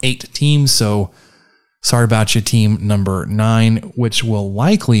top 8 teams, so sorry about you, team number 9, which will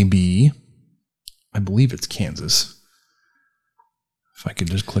likely be, I believe it's Kansas. If I could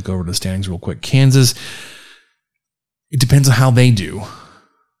just click over to the standings real quick. Kansas, it depends on how they do,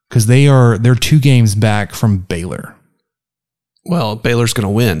 because they're 2 games back from Baylor. Well, Baylor's going to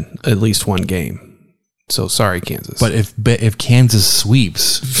win at least one game. So sorry, Kansas. But if Kansas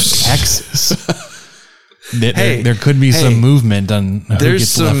sweeps Texas, there could be some movement on who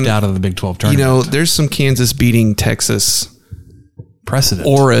gets left out of the Big 12 tournament. You know, there's some Kansas beating Texas precedent.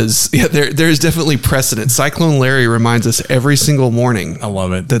 Auras. Yeah, there's definitely precedent. Cyclone Larry reminds us every single morning. I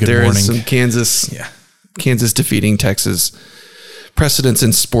love it. That there is some Kansas defeating Texas precedents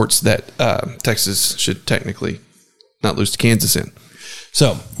in sports that Texas should technically not lose to Kansas in.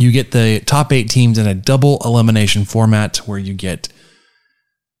 So you get the top 8 teams in a double elimination format where you get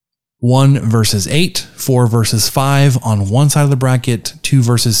 1 versus 8, 4 versus 5 on one side of the bracket, 2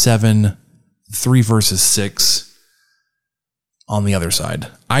 versus 7, 3 versus 6 on the other side.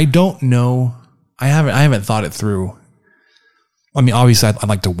 I don't know. I haven't thought it through. I mean, obviously I'd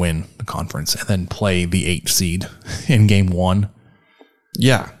like to win the conference and then play the 8 seed in game 1.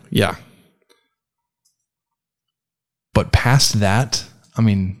 Yeah. But past that, I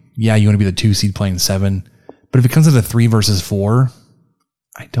mean, yeah, you want to be the 2 seed playing 7. But if it comes to the 3 versus 4,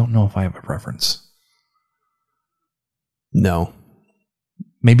 I don't know if I have a preference. No.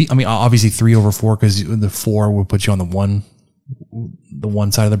 Maybe, I mean, obviously 3 over 4, because the 4 will put you on the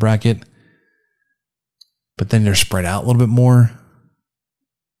one side of the bracket. But then they're spread out a little bit more.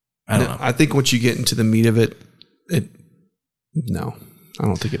 I don't know. I think once you get into the meat of it, no. I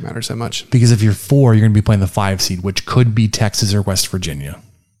don't think it matters that much. Because if you're 4, you're going to be playing the 5 seed, which could be Texas or West Virginia.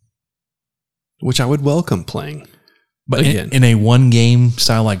 which I would welcome playing. But in a one game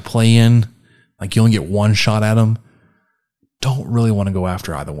style like play in, like you only get one shot at them, don't really want to go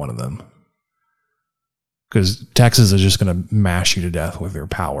after either one of them. Because Texas is just going to mash you to death with their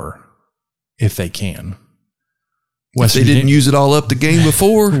power if they can. If they didn't use it all up the game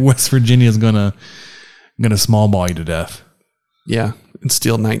before. West Virginia is gonna small ball you to death. Yeah, and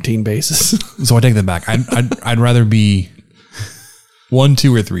steal 19 bases. So I take that back. I'd rather be 1,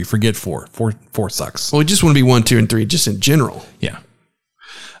 2, or 3. Forget 4. 4 sucks. Well, we just want to be 1, 2, and 3, just in general. Yeah.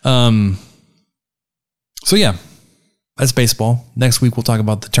 So yeah, that's baseball. Next week we'll talk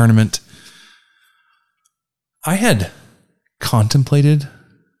about the tournament. I had contemplated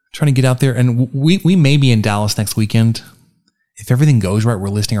trying to get out there, and we may be in Dallas next weekend. If everything goes right, we're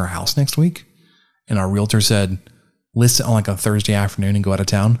listing our house next week, and our realtor said list it on like a Thursday afternoon and go out of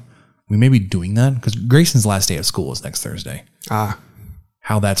town. We may be doing that because Grayson's last day of school is next Thursday.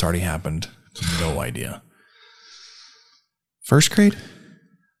 How that's already happened, no idea. First grade?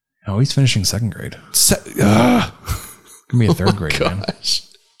 Oh, he's finishing second grade. Gonna be a third grade, man.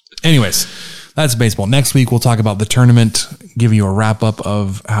 Anyways, that's baseball. Next week, we'll talk about the tournament, give you a wrap up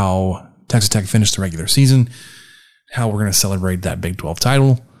of how Texas Tech finished the regular season, how we're going to celebrate that Big 12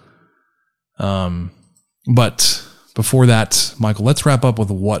 title. But before that, Michael, let's wrap up with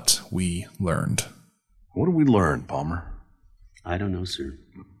what we learned. What did we learn, Palmer? I don't know, sir.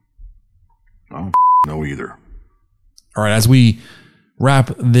 I don't know either. All right, as we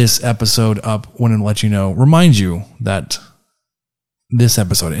wrap this episode up, wanted to let you know, remind you that this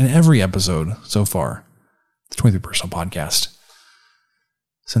episode and every episode so far, the 23 Personal Podcast,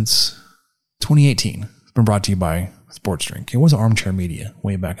 since 2018, it's been brought to you by Sports Drink. It was Armchair Media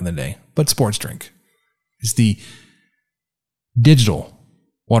way back in the day, but Sports Drink is the digital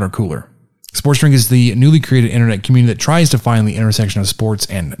water cooler. Sports Drink is the newly created internet community that tries to find the intersection of sports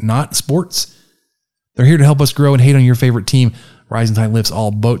and not sports. They're here to help us grow and hate on your favorite team. Rising Tide lifts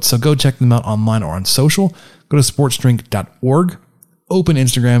all boats, so go check them out online or on social. Go to sportsdrink.org. Open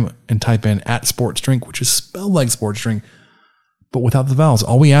Instagram and type in @sportsdrink, which is spelled like sports drink, but without the vowels.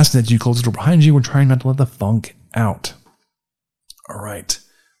 All we ask is that you close the door behind you. We're trying not to let the funk out. All right.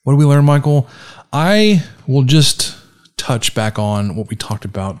 What did we learn, Michael? I will just touch back on what we talked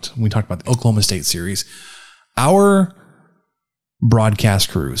about when we talked about the Oklahoma State series. Our broadcast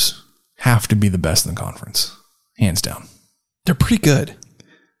crews have to be the best in the conference, hands down. They're pretty good.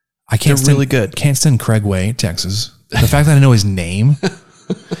 They're really good. Can't stand Craig Way, Texas. The fact that I know his name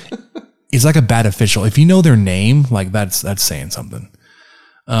is like a bad official. If you know their name, like that's saying something.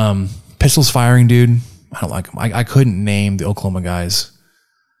 Pistols firing, dude. I don't like him. I couldn't name the Oklahoma guys.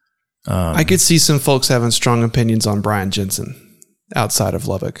 I could see some folks having strong opinions on Brian Jensen outside of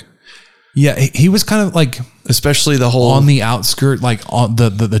Lubbock. Yeah, he was kind of like, especially the whole on the outskirt, like on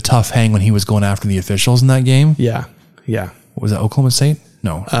the tough hang when he was going after the officials in that game. Yeah. What was that, Oklahoma State?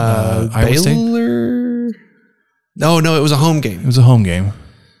 No, Iowa State. No, it was a home game. It was a home game.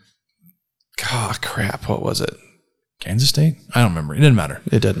 God, crap. What was it? Kansas State? I don't remember. It didn't matter.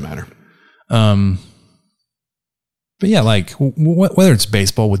 It doesn't matter. But yeah, like whether it's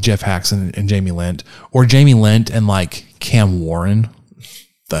baseball with Jeff Haxon and Jamie Lent, or Jamie Lent and like Cam Warren,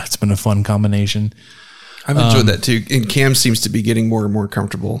 that's been a fun combination. I've enjoyed that too. And Cam seems to be getting more and more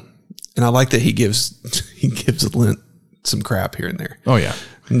comfortable. And I like that he gives Lent some crap here and there. Oh yeah.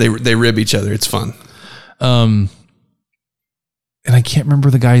 And they rib each other. It's fun. And I can't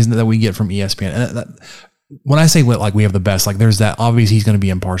remember the guys that we get from ESPN. And when I say like we have the best, like there's that, obviously he's going to be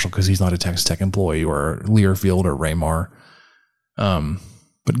impartial because he's not a Texas Tech employee, or Learfield or Raymar.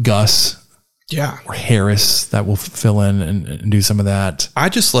 But Gus, or Harris, that will fill in and do some of that. I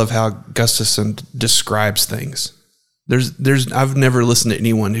just love how Gustafson describes things. I've never listened to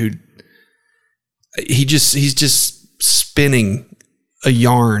anyone who he's just spinning a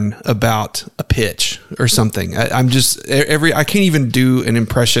yarn about a pitch or something. I can't even do an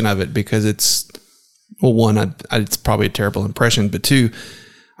impression of it because it's, well, one, it's probably a terrible impression, but two,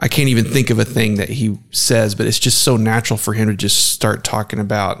 I can't even think of a thing that he says, but it's just so natural for him to just start talking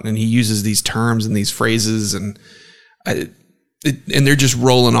about, and he uses these terms and these phrases and they're just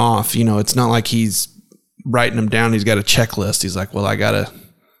rolling off. You know, it's not like he's writing them down. He's got a checklist. He's like, well, I gotta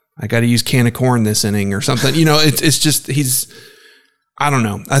use can of corn this inning or something. You know, it's just, I don't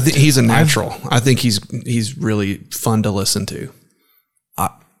know. I think he's a natural. I think he's really fun to listen to.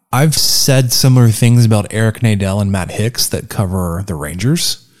 I've said similar things about Eric Nadel and Matt Hicks that cover the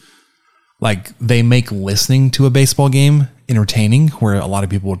Rangers. Like, they make listening to a baseball game entertaining, where a lot of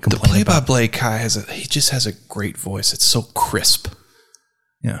people would complain. The play-by-play guy he just has a great voice. It's so crisp.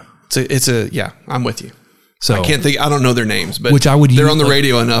 Yeah. Yeah, I'm with you. So I can't think. I don't know their names, but which I would. They're on the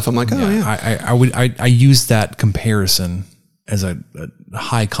radio enough. I'm like, oh yeah. I use that comparison as a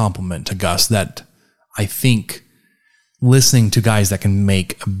high compliment to Gus. That I think listening to guys that can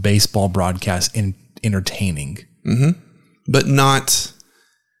make a baseball broadcast entertaining, but not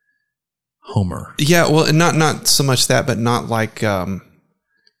Homer. Yeah, well, and not so much that, but not like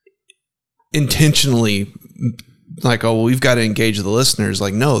intentionally. Like, oh, well, we've got to engage the listeners.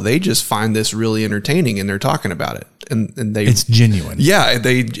 Like, no, they just find this really entertaining and they're talking about it. And it's genuine. Yeah.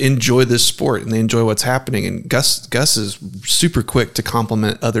 They enjoy this sport and they enjoy what's happening. And Gus is super quick to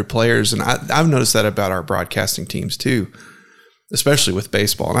compliment other players. And I've noticed that about our broadcasting teams too, especially with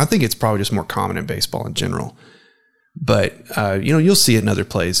baseball. And I think it's probably just more common in baseball in general, but you'll see it in other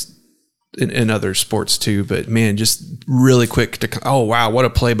plays in other sports too, but man, just really quick to, oh wow, what a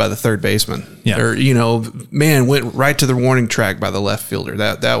play by the third baseman. Yeah. Or, man, went right to the warning track by the left fielder.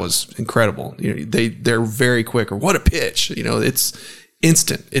 That was incredible. They're very quick, or what a pitch. It's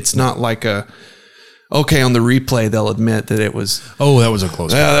instant. It's not like on the replay, they'll admit that it was, that was a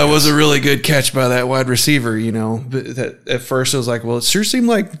close. Yeah, that was a really good catch by that wide receiver, But that, at first it was like, well, it sure seemed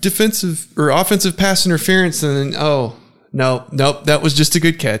like defensive or offensive pass interference. And then, nope, that was just a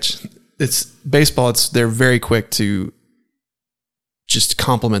good catch. It's baseball. They're very quick to just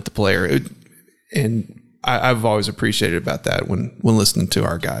compliment the player. And I've always appreciated about that when listening to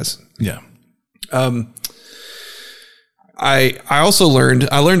our guys. Yeah. I also learned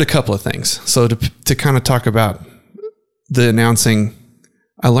a couple of things. So to kind of talk about the announcing,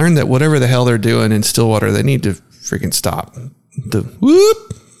 I learned that whatever the hell they're doing in Stillwater, they need to freaking stop. The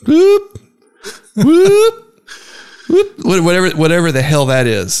whoop, whoop, whoop. Whatever the hell that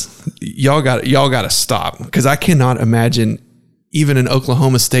is, y'all got to stop, because I cannot imagine even an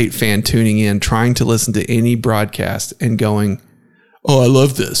Oklahoma State fan tuning in, trying to listen to any broadcast and going, "Oh, I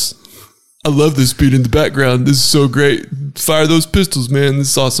love this. I love this beat in the background. This is so great. Fire those pistols, man. This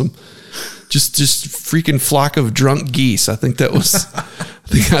is awesome." Just freaking flock of drunk geese. I think that was.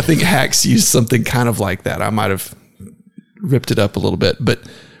 I think Hacks used something kind of like that. I might have ripped it up a little bit, but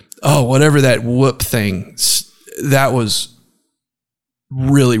whatever that whoop thing. That was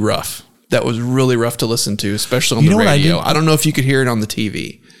really rough. That was really rough to listen to, especially on the radio. I don't know if you could hear it on the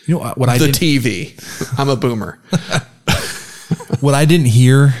TV. TV. I'm a boomer. What I didn't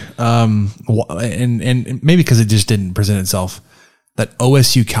hear, and maybe because it just didn't present itself, that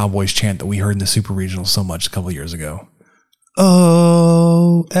OSU Cowboys chant that we heard in the Super Regional so much a couple of years ago.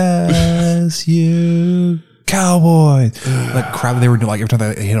 OSU Cowboys. That crap they were doing, like every time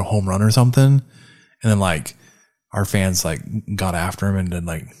they hit a home run or something, and then like our fans like got after him and then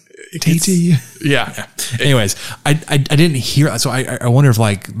like TT. Yeah. Anyways, I didn't hear. So I wonder if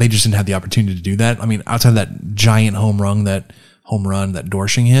like they just didn't have the opportunity to do that. I mean, outside of that giant home run that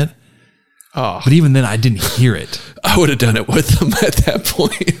Dorshing hit. Oh, but even then I didn't hear it. I would have done it with them at that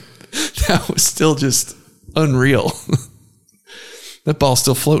point. That was still just unreal. That ball's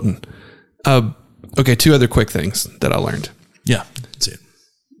still floating. Okay. 2 other quick things that I learned. Yeah. That's it.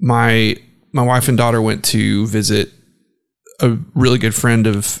 My wife and daughter went to visit a really good friend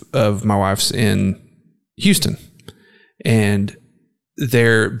of my wife's in Houston, and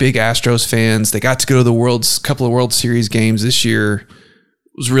they're big Astros fans. They got to go to the couple of World Series games this year.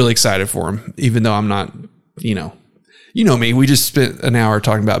 Was really excited for them, even though I'm not, you know me. We just spent an hour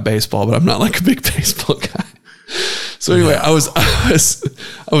talking about baseball, but I'm not like a big baseball guy. So anyway, I was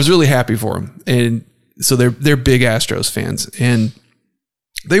really happy for them, and so they're big Astros fans, and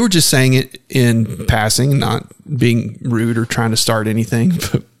they were just saying it in passing, not being rude or trying to start anything,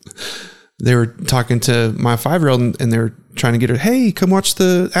 but they were talking to my 5-year-old and they were trying to get her, hey, come watch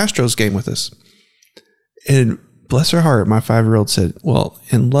the Astros game with us. And bless her heart, my 5-year-old said, well,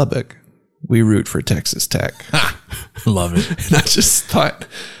 in Lubbock, we root for Texas Tech. Love it. And I just thought,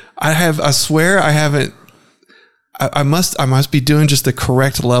 I swear I haven't, I must be doing just the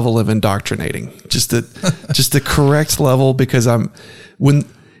correct level of indoctrinating, just the correct level, because when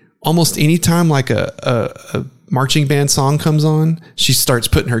almost any time like a marching band song comes on, she starts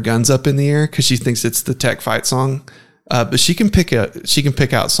putting her guns up in the air because she thinks it's the Tech fight song. But she can pick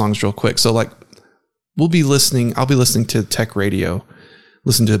out songs real quick. So like I'll be listening to Tech radio,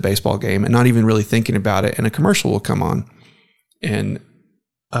 listen to a baseball game and not even really thinking about it. And a commercial will come on and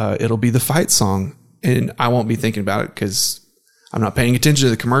it'll be the fight song. And I won't be thinking about it because I'm not paying attention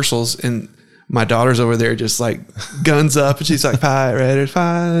to the commercials. And my daughter's over there just like guns up and she's like, Pirates,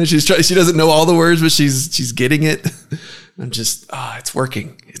 fire. She doesn't know all the words, but she's getting it. I'm just, it's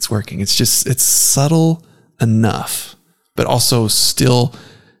working. It's working. It's subtle enough, but also still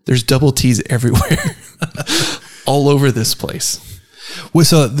there's double T's everywhere, all over this place. Well,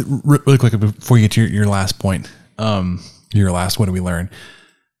 so really quick before you get to your last point, your last, what do we learn?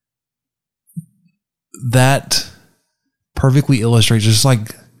 That perfectly illustrates just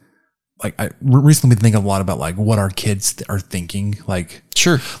like I recently been thinking a lot about like what our kids are thinking. Like,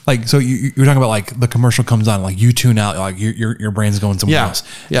 sure. Like, so you're talking about like the commercial comes on, like you tune out, like your brain's going somewhere else.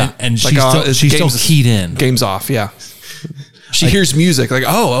 Yeah. And like, she's still keyed in. Game's off. Yeah. She hears music like,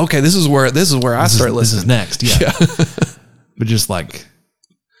 oh, okay. This is where I start listening. This is next. Yeah. But just like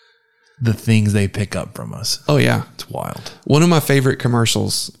the things they pick up from us. Oh yeah. It's wild. One of my favorite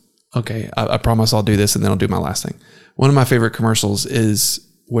commercials. Okay. I promise I'll do this and then I'll do my last thing. One of my favorite commercials is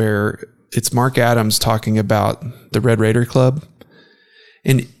where it's Mark Adams talking about the Red Raider Club.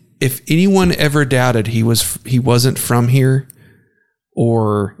 And if anyone ever doubted he wasn't from here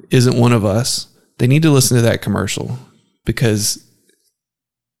or isn't one of us, they need to listen to that commercial, because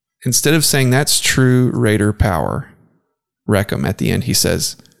instead of saying that's true Raider power, wreck 'em, at the end he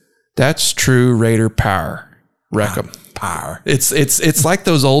says, that's true Raider power, wreck 'em. Power. It's like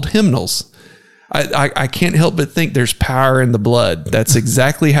those old hymnals. I can't help but think there's power in the blood. That's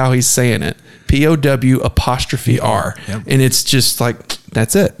exactly how he's saying it. POW''R. Yep. And it's just like,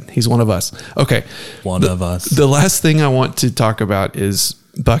 that's it. He's one of us. Okay. One of us. The last thing I want to talk about is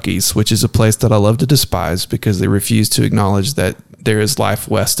Buc-ee's, which is a place that I love to despise because they refuse to acknowledge that there is life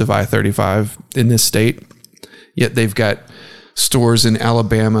west of I-35 in this state. Yet they've got stores in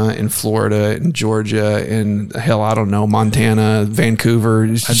Alabama and Florida and Georgia and hell, I don't know, Montana,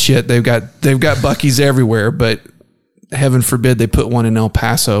 Vancouver, shit. They've got Buc-ee's everywhere, but heaven forbid they put one in El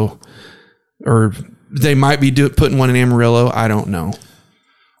Paso, or they might be putting one in Amarillo. I don't know.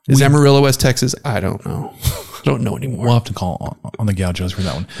 Is Amarillo West Texas? I don't know. I don't know anymore. We'll have to call on the Gauchos for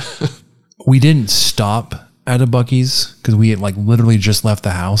that one. We didn't stop at a Buc-ee's because we had like literally just left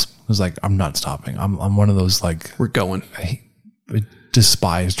the house. I was like, I'm not stopping. I'm one of those like, we're going. I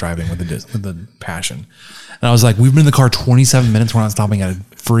despise driving with the passion. And I was like, we've been in the car 27 minutes. We're not stopping at a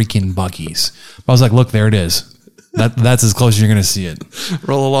freaking Buc-ee's. I was like, look, there it is. That's as close as you're going to see it.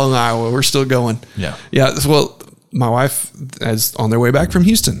 Roll along Iowa. We're still going. Yeah. Yeah. Well, my wife, as on their way back from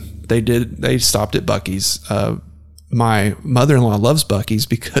Houston, they stopped at Buc-ee's. My mother-in-law loves Buc-ee's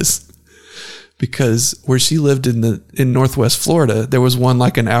because where she lived in Northwest Florida, there was one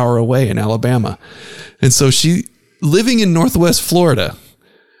like an hour away in Alabama. And so living in Northwest Florida,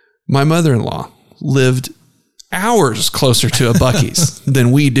 my mother-in-law lived hours closer to a Buc-ee's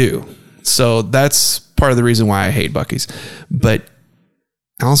than we do. So that's part of the reason why I hate Buc-ee's. But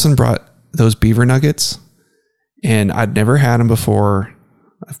Allison brought those beaver nuggets, and I'd never had them before.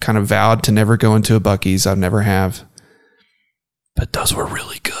 I've kind of vowed to never go into a Buc-ee's. I never have. But those were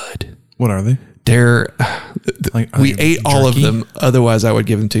really good. What are they? We ate all of them. Otherwise, I would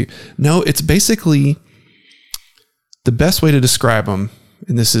give them to you. No, it's basically the best way to describe them.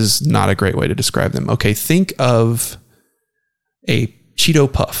 And this is not a great way to describe them. Okay. Think of a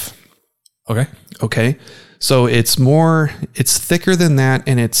Cheeto Puff. Okay. So it's thicker than that,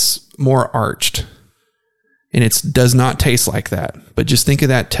 and it's more arched, and it does not taste like that, but just think of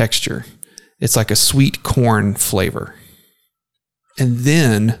that texture. It's like a sweet corn flavor. And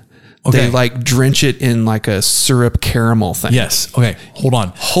then they like drench it in like a syrup caramel thing. Yes. Okay. Hold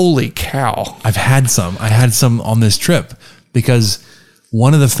on. Holy cow. I had some on this trip because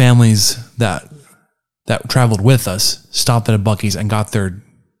one of the families that traveled with us stopped at a Buc-ee's and got their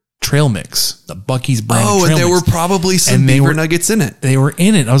trail mix, the Buc-ee's brand. Oh, and there were probably some beaver nuggets in it. They were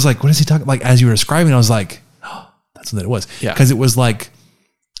in it. I was like, what is he talking? Like, as you were describing, I was like, oh, that's what it was. Yeah. Cause it was like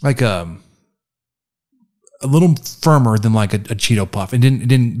a little firmer than like a Cheeto Puff. It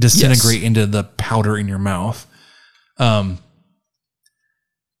didn't disintegrate into the powder in your mouth. And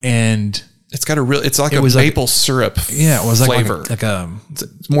it's got it's like a maple syrup. Yeah. It was flavor.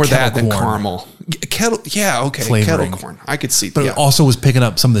 It's more that than caramel. Flavoring. Kettle corn. I could see. But it also was picking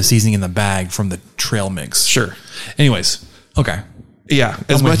up some of the seasoning in the bag from the trail mix. Sure. Anyways. Okay. Yeah.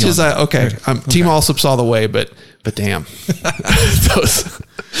 As much as Team Allsup's all the way, but damn,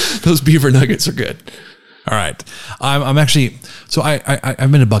 those beaver nuggets are good. All right. I'm actually, so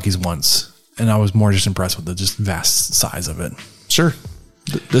I've been to Buc-ee's once, and I was more just impressed with the just vast size of it. Sure.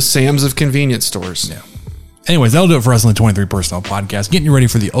 The Sam's of convenience stores. Yeah. Anyways, that'll do it for us on the 23 Personnel Podcast. Getting you ready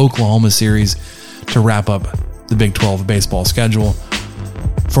for the Oklahoma series to wrap up the Big 12 baseball schedule.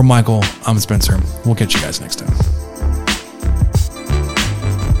 For Michael, I'm Spencer. We'll catch you guys next time.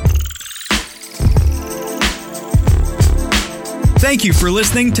 Thank you for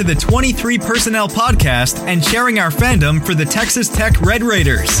listening to the 23 Personnel Podcast and sharing our fandom for the Texas Tech Red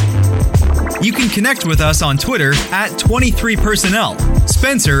Raiders. You can connect with us on Twitter at 23personnel,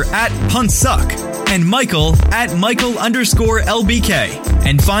 Spencer at PuntSuck, and Michael at Michael_LBK.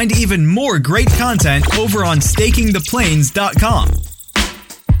 And find even more great content over on StakingThePlains.com.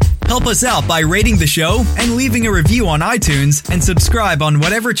 Help us out by rating the show and leaving a review on iTunes, and subscribe on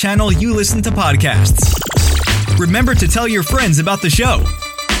whatever channel you listen to podcasts. Remember to tell your friends about the show.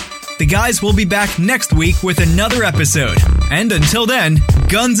 The guys will be back next week with another episode. And until then,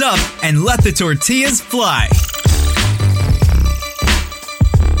 guns up and let the tortillas fly.